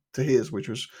companion to his, which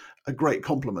was a great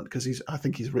compliment because I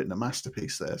think he's written a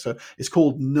masterpiece there. So it's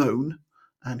called Known,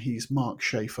 and he's Mark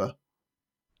Schaefer.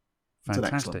 It's an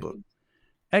excellent Fantastic. book.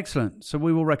 Excellent. So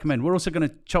we will recommend. We're also going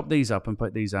to chop these up and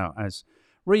put these out as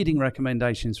reading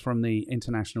recommendations from the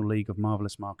International League of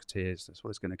Marvelous Marketeers. That's what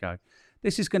it's going to go.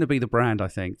 This is going to be the brand, I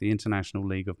think, the International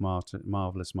League of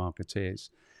Marvelous Marketeers.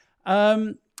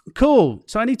 Cool.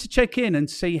 So I need to check in and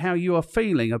see how you are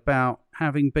feeling about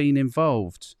having been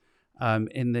involved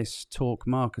in this talk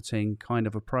marketing kind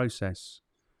of a process.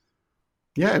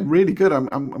 Yeah, really good.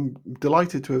 I'm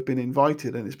delighted to have been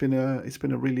invited, and it's been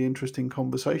a really interesting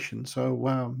conversation.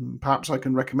 So perhaps I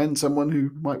can recommend someone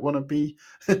who might want to be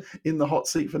in the hot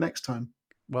seat for next time.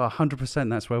 Well, 100%,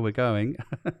 that's where we're going.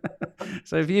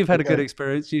 So if you've had a good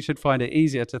experience, you should find it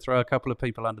easier to throw a couple of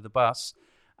people under the bus.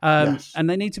 Yes. And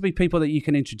they need to be people that you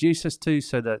can introduce us to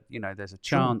so that, there's a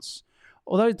chance. Sure.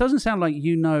 Although it doesn't sound like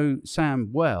you know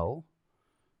Sam well.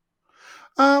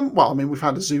 Well, I mean, we've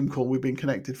had a Zoom call. We've been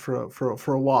connected for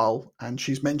a while, and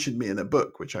she's mentioned me in a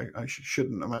book, which I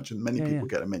shouldn't imagine many people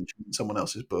get a mention in someone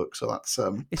else's book. So that's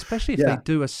especially if they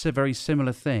do a very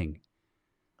similar thing.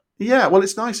 Yeah, well,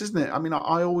 it's nice, isn't it? I mean,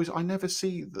 I never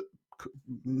see the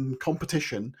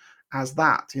competition as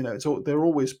that. They're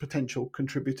always potential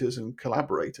contributors and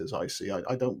collaborators. I see.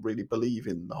 I don't really believe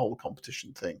in the whole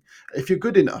competition thing. If you're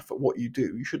good enough at what you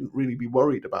do, you shouldn't really be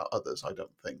worried about others. I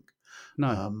don't think.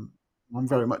 No. I'm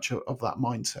very much of that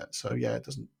mindset. So yeah,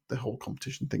 the whole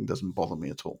competition thing doesn't bother me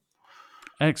at all.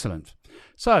 Excellent.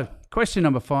 So question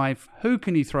number 5, who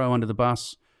can you throw under the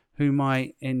bus who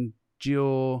might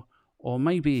endure or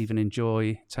maybe even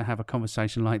enjoy to have a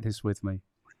conversation like this with me?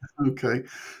 Okay.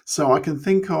 So I can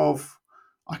think of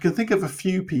a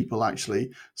few people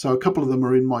actually. So a couple of them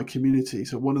are in my community.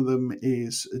 So one of them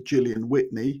is Gillian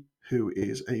Whitney, who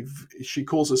is she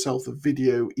calls herself a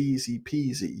video easy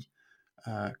peasy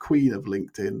queen of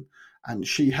LinkedIn, and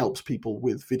she helps people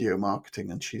with video marketing,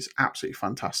 and she's absolutely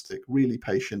fantastic, really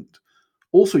patient.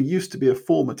 Also used to be a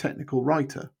former technical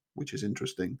writer, which is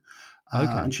interesting. Okay.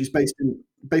 And she's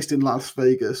based in Las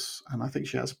Vegas, and I think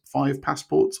she has 5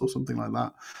 passports or something like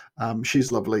that.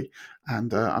 She's lovely,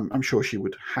 and I'm sure she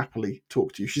would happily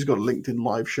talk to you. She's got a LinkedIn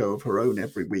live show of her own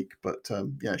every week, but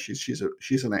yeah,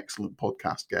 she's an excellent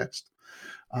podcast guest.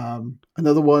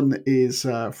 Another one is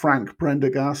Frank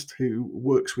Prendergast, who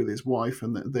works with his wife,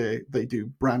 and they do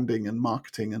branding and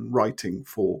marketing and writing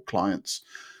for clients.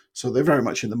 So they're very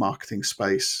much in the marketing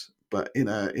space, but in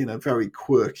a very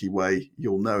quirky way.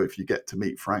 You'll know if you get to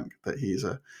meet Frank that he's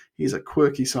a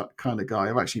quirky kind of guy.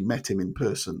 I've actually met him in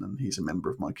person, and he's a member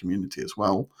of my community as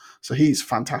well. So he's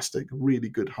fantastic, really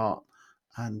good heart,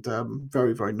 and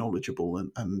very, very knowledgeable,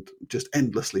 and just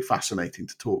endlessly fascinating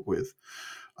to talk with.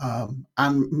 And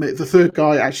the third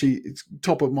guy, actually, it's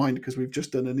top of mind because we've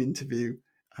just done an interview.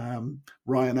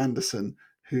 Ryan Anderson,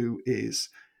 who is,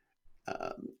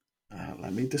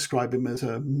 let me describe him as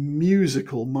a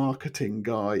musical marketing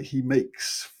guy. He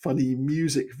makes funny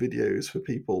music videos for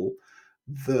people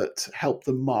that help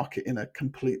them market in a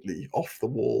completely off the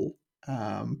wall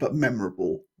but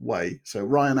memorable way. So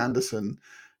Ryan Anderson,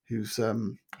 who's I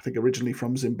think originally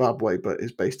from Zimbabwe but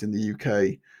is based in the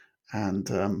UK,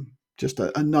 and just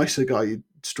a nicer guy you'd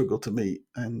struggle to meet,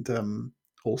 and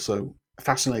also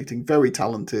fascinating, very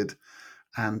talented,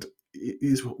 and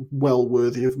is well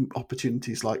worthy of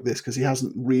opportunities like this because he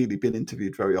hasn't really been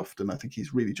interviewed very often. I think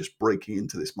he's really just breaking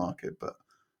into this market, but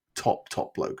top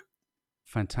bloke.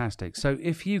 Fantastic. So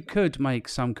if you could make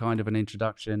some kind of an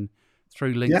introduction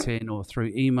through LinkedIn or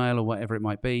through email or whatever it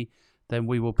might be, then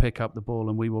we will pick up the ball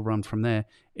and we will run from there.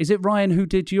 Is it Ryan who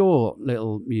did your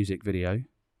little music video?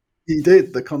 He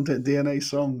did the Content DNA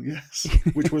song, yes,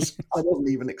 which was I wasn't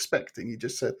even expecting. He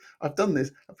just said, "I've done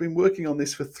this. I've been working on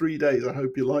this for 3 days. I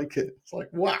hope you like it." It's like,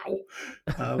 wow,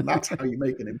 that's how you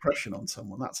make an impression on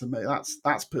someone. That's amazing.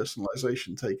 That's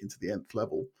personalization taken to the nth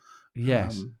level.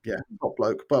 Yes. Yeah, top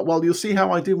bloke. But you'll see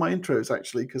how I do my intros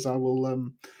actually, because I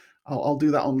will. I'll do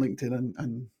that on LinkedIn,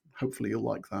 and hopefully you'll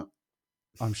like that.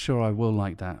 I'm sure I will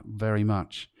like that very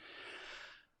much.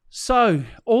 So,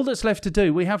 all that's left to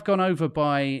do, we have gone over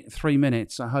by 3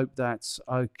 minutes. I hope that's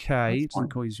okay. It doesn't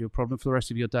cause you a problem for the rest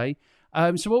of your day.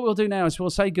 So what we'll do now is we'll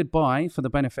say goodbye for the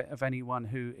benefit of anyone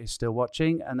who is still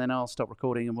watching, and then I'll stop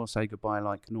recording and we'll say goodbye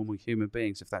like normal human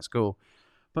beings, if that's cool.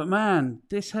 But man,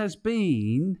 this has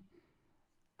been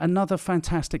another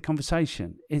fantastic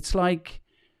conversation. It's like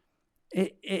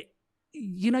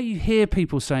you hear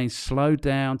people saying, slow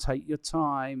down, take your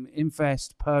time,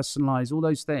 invest, personalize, all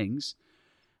those things.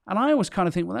 And I always kind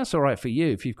of think, well, that's all right for you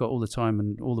if you've got all the time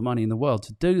and all the money in the world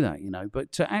to do that,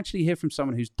 But to actually hear from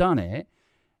someone who's done it,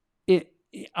 it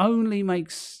only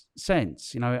makes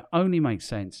sense. It only makes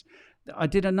sense. I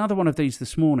did another one of these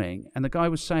this morning, and the guy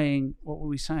was saying, what were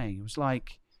we saying? It was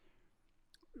like,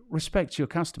 respect your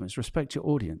customers, respect your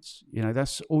audience.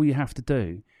 That's all you have to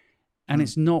do. And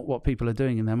it's not what people are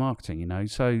doing in their marketing,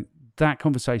 So that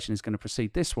conversation is going to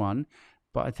precede this one,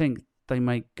 but I think they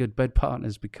make good bed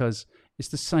partners because it's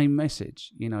the same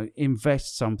message.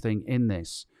 Invest something in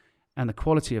this, and the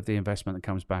quality of the investment that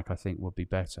comes back, I think, will be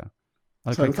better.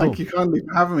 Okay, so cool. Thank you kindly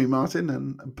for having me, Martin.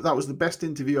 And that was the best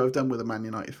interview I've done with a Man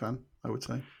United fan, I would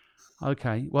say.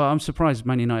 Okay. Well, I'm surprised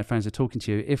Man United fans are talking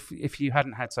to you. If you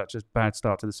hadn't had such a bad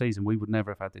start to the season, we would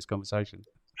never have had this conversation.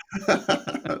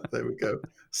 There we go.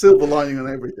 Silver lining on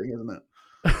everything, isn't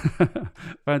it?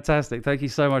 Fantastic. Thank you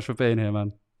so much for being here,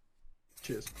 man.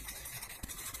 Cheers.